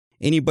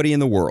 anybody in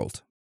the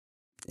world.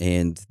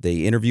 And they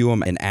interview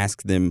them and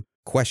ask them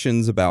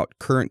questions about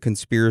current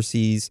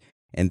conspiracies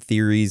and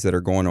theories that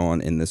are going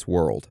on in this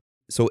world.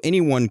 So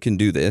anyone can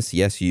do this.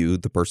 Yes, you,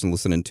 the person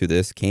listening to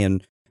this,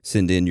 can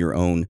send in your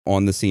own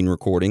on-the-scene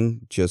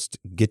recording. Just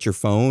get your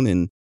phone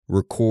and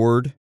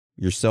record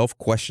yourself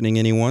questioning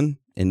anyone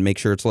and make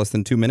sure it's less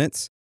than 2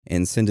 minutes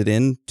and send it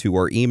in to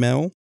our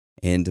email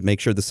and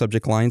make sure the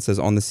subject line says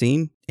On the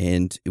Scene,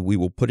 and we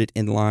will put it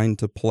in line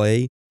to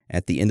play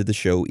at the end of the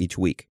show each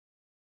week.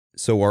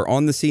 So our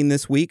On the Scene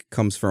this week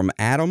comes from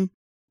Adam,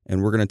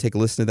 and we're going to take a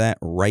listen to that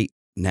right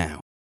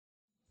now.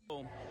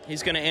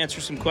 He's going to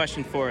answer some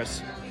questions for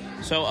us.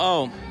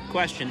 So,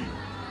 question.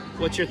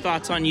 What's your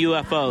thoughts on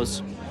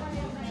UFOs?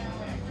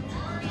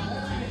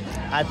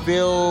 I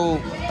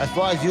feel, as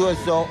far as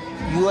UFOs...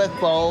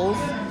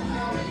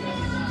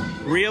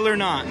 Real or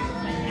not?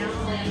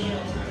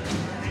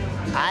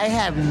 I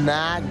have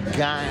not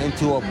gotten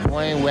to a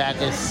point where I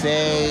can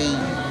say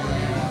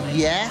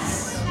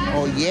yes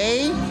or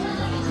yay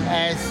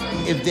as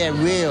if they're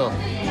real.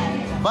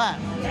 But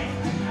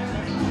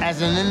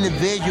as an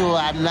individual,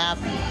 I'm not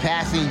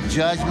passing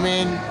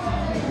judgment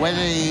whether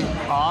they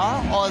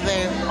are or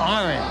they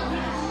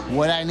aren't.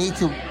 What I need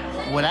to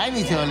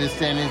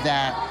understand is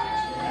that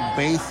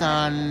based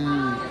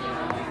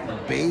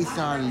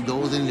on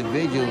those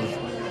individuals,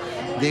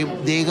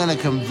 they're gonna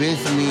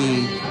convince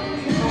me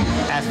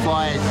as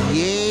far as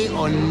yay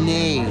or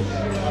nay,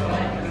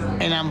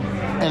 and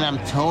I'm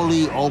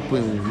totally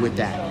open with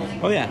that.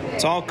 Oh yeah,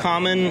 it's all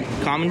common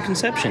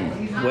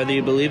conception, whether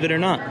you believe it or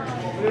not.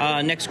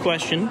 Next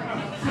question: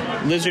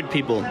 lizard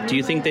people. Do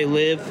you think they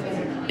live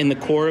in the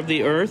core of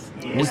the Earth?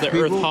 Is the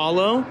Earth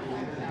hollow?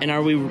 And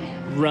are we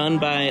run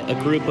by a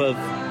group of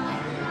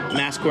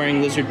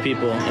mask-wearing lizard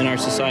people in our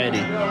society?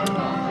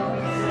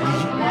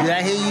 Did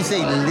I hear you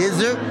say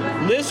lizard?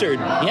 Lizard,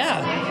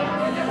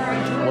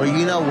 yeah. Well,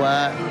 you know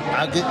what?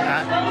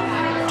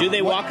 Do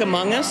they walk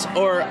among us,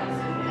 or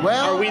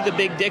are we the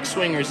big dick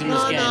swingers in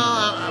this game?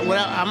 No.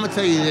 I'm going to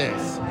tell you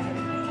this.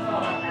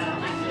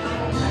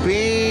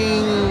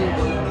 Being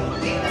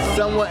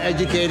somewhat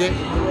educated,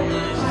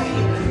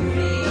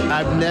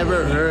 I've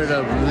never heard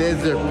of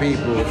lizard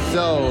people.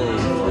 So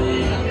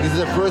this is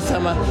the first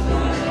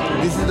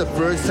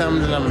time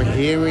that I'm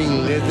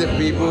hearing lizard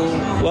people.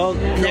 Well,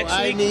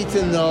 I need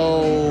to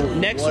know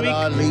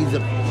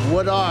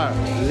what are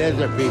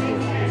lizard people.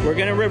 We're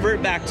going to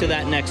revert back to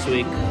that next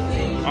week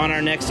on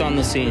our next On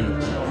the Scene.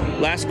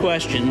 Last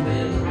question.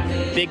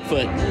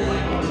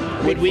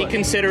 Bigfoot. Would we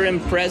consider him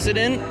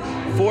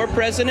for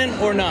president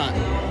or not?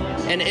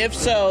 And if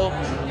so,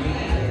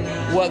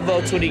 what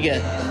votes would he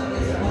get?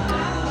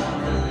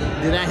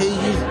 Did I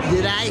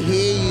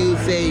hear you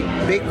say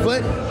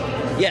Bigfoot?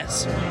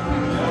 Yes.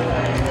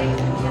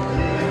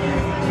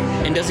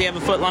 And does he have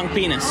a foot-long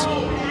penis?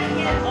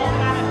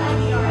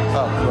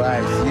 Oh,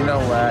 Christ. You know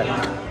what?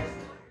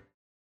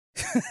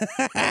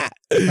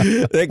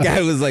 That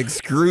guy was like,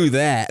 screw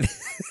that.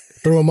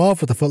 Threw him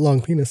off with a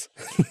foot-long penis.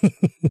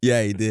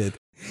 Yeah, he did.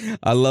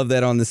 I love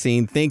that On the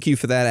Scene. Thank you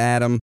for that,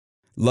 Adam.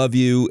 Love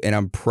you, and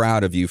I'm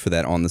proud of you for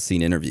that On the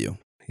Scene interview.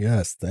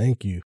 Yes,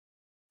 thank you.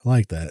 I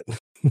like that.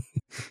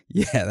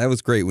 Yeah, that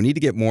was great. We need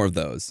to get more of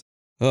those.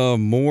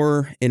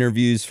 More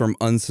interviews from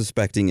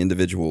unsuspecting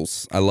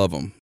individuals. I love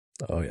them.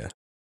 Oh, yeah.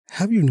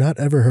 Have you not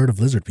ever heard of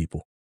lizard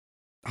people?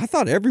 I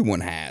thought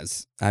everyone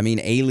has. I mean,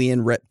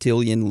 alien,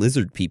 reptilian,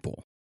 lizard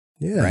people.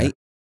 Yeah. Right?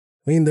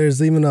 I mean,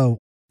 there's even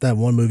that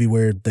one movie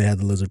where they had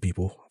the lizard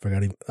people.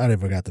 I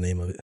forgot the name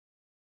of it.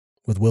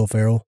 With Will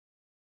Ferrell.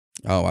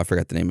 Oh, I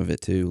forgot the name of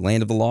it too.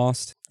 Land of the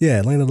Lost?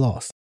 Yeah, Land of the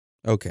Lost.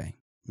 Okay.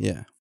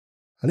 Yeah.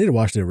 I need to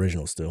watch the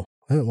original still.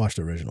 I haven't watched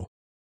the original.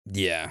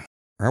 Yeah.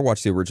 I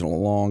watched the original a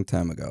long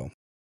time ago.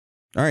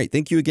 All right.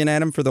 Thank you again,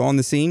 Adam, for the On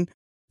the Scene.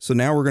 So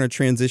now we're going to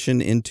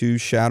transition into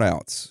shout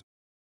outs.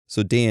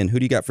 So Dan, who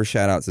do you got for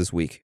shout outs this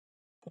week?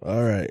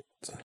 All right.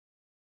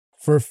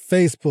 For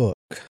Facebook,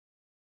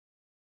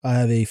 I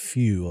have a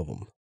few of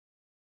them.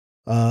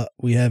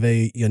 We have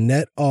a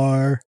Yannette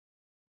R,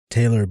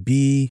 Taylor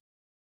B,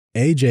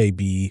 AJ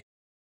B,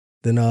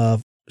 then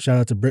shout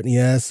out to Brittany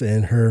S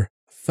and her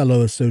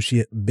fellow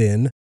associate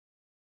Ben,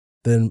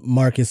 then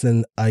Marcus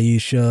and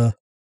Aisha,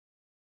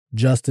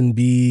 Justin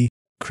B,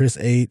 Chris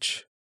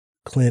H,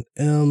 Clint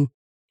M,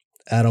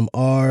 Adam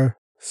R,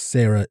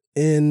 Sarah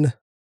N,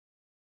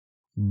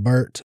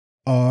 Bert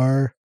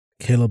R,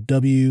 Caleb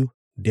W,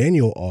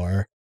 Daniel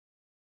R,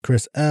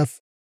 Chris F,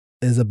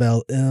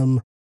 Isabel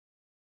M,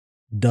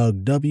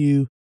 Doug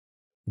W,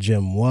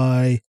 Jim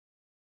Y,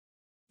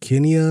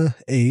 Kenya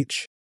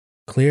H,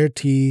 Claire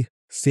T,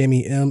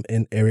 Sammy M,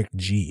 and Eric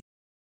G.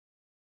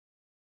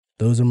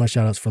 Those are my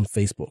shout outs from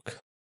Facebook.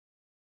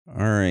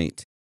 All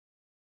right.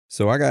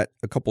 So I got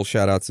a couple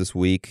shout outs this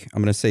week.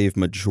 I'm going to save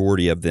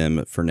majority of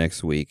them for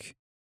next week.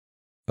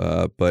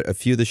 But a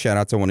few of the shout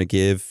outs I want to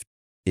give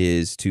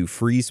is to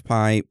Freeze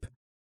Pipe,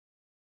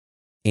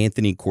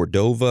 Anthony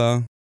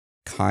Cordova,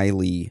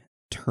 Kylie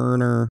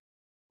Turner,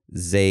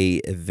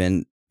 Zay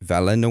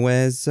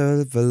Valenzuela,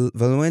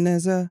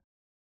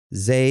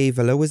 Zay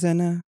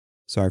Valenzuela,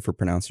 sorry for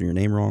pronouncing your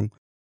name wrong,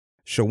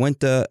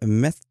 Shawenta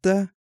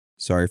Methda,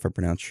 sorry if I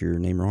pronounced your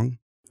name wrong,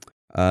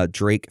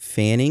 Drake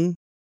Fanning,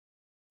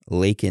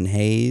 Lakin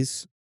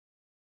Hayes,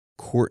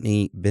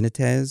 Courtney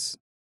Benitez,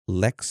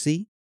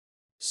 Lexi,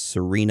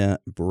 Serena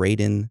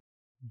Braden,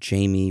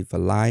 Jamie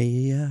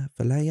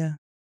Valaya,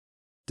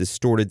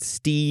 Distorted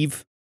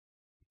Steve,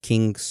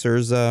 King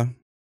Surza,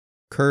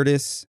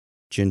 Curtis,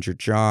 Ginger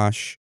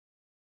Josh,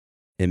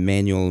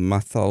 Emmanuel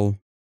Mathal,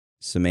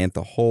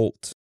 Samantha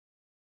Holt,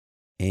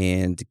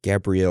 and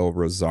Gabrielle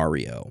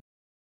Rosario.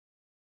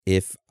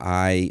 If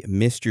I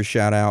missed your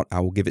shout out, I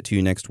will give it to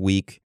you next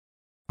week.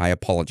 I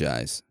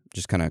apologize.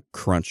 Just kind of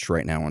crunched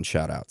right now on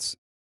shout outs.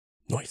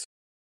 Nice.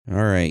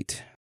 All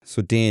right.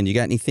 So, Dan, you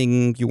got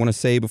anything you want to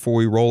say before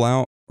we roll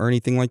out or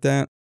anything like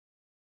that?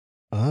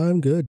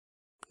 I'm good.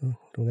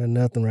 Don't got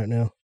nothing right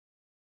now.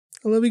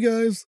 I love you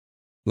guys.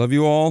 Love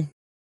you all.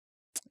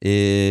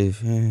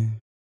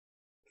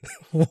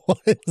 What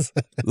is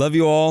that? Love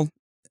you all.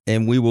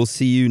 And we will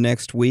see you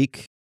next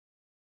week.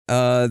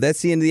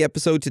 That's the end of the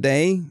episode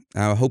today.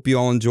 I hope you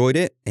all enjoyed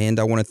it. And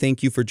I want to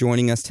thank you for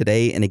joining us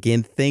today. And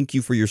again, thank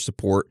you for your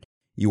support.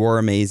 You are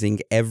amazing,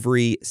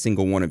 every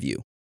single one of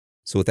you.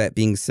 So with that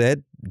being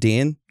said,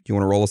 Dan, do you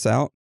want to roll us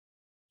out?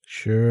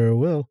 Sure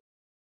will.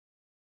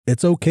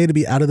 It's okay to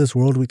be out of this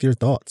world with your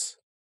thoughts.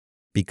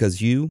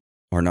 Because you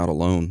are not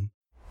alone.